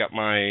 got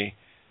my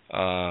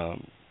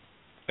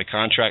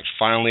contract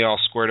finally all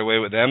squared away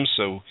with them,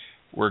 so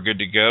we're good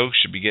to go.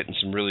 Should be getting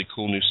some really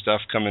cool new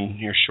stuff coming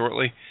here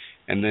shortly.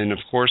 And then, of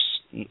course,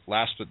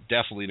 last but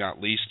definitely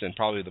not least, and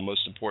probably the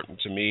most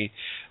important to me,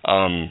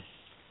 or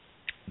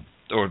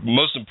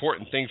most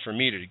important thing for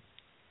me to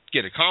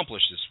get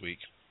accomplished this week,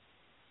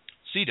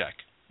 SeaDeck.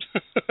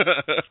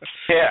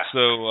 Yeah.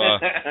 So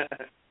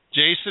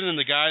Jason and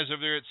the guys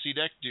over there at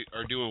SeaDeck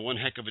are doing one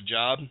heck of a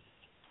job.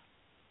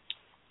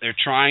 They're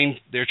trying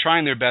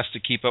their best to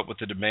keep up with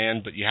the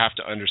demand, but you have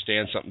to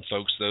understand something,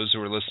 folks. Those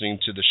who are listening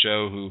to the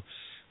show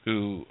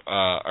who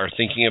are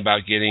thinking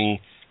about getting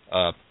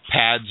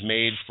pads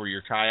made for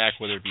your kayak,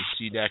 whether it be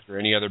SeaDeck or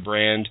any other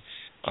brand,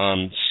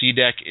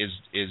 SeaDeck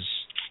is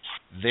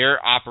their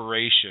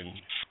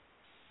operation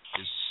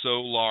is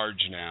so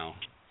large now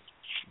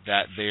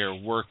that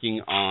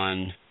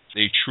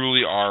they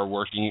truly are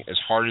working as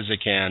hard as they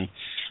can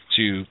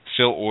to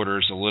fill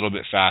orders a little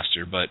bit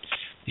faster. But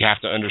you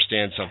have to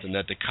understand something,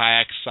 that the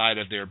kayak side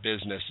of their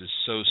business is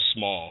so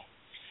small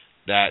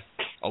that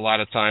a lot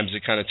of times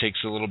it kind of takes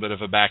a little bit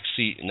of a back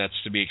seat, and that's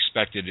to be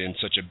expected in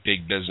such a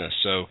big business.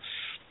 So,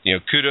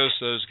 kudos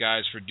to those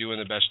guys for doing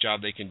the best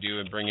job they can do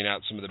and bringing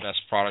out some of the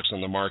best products on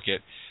the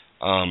market.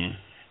 I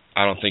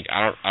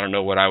don't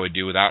know what I would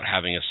do without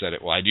having a set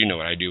of, well, I do know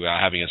what I do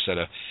without having a set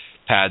of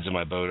pads in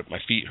my boat. My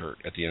feet hurt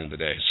at the end of the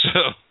day. So,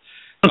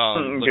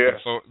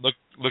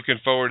 looking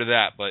forward to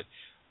that. But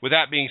with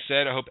that being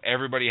said, I hope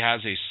everybody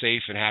has a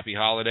safe and happy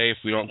holiday. If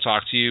we don't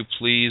talk to you,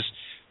 please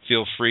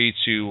feel free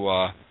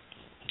to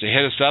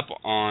hit us up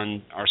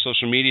on our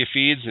social media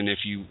feeds, and if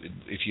you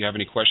have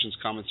any questions,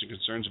 comments, or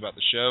concerns about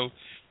the show,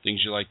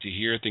 things you'd like to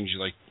hear, things you'd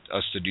like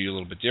us to do a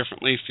little bit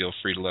differently, feel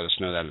free to let us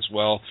know that as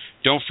well.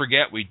 Don't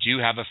forget, we do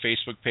have a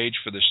Facebook page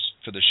for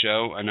the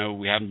show. I know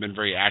we haven't been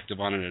very active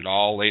on it at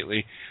all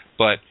lately,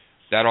 but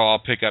that'll all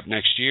pick up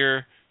next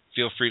year.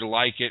 Feel free to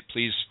like it.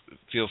 Please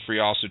feel free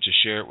also to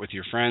share it with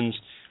your friends,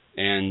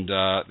 and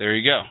there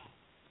you go.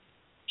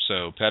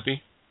 So,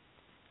 Peppy,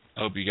 I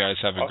hope you guys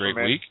have a great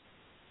week.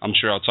 I'm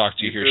sure I'll talk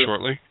to you here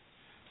shortly.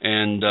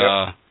 And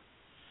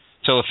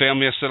tell the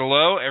family I said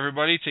hello.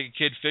 Everybody, take a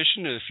kid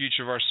fishing to the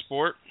future of our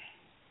sport.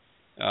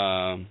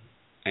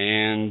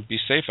 And be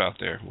safe out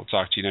there. We'll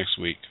talk to you next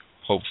week,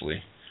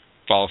 hopefully.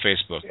 Follow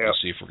Facebook. We'll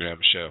see if we're going to have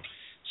a show.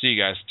 See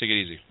you guys. Take it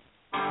easy.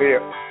 See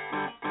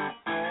ya.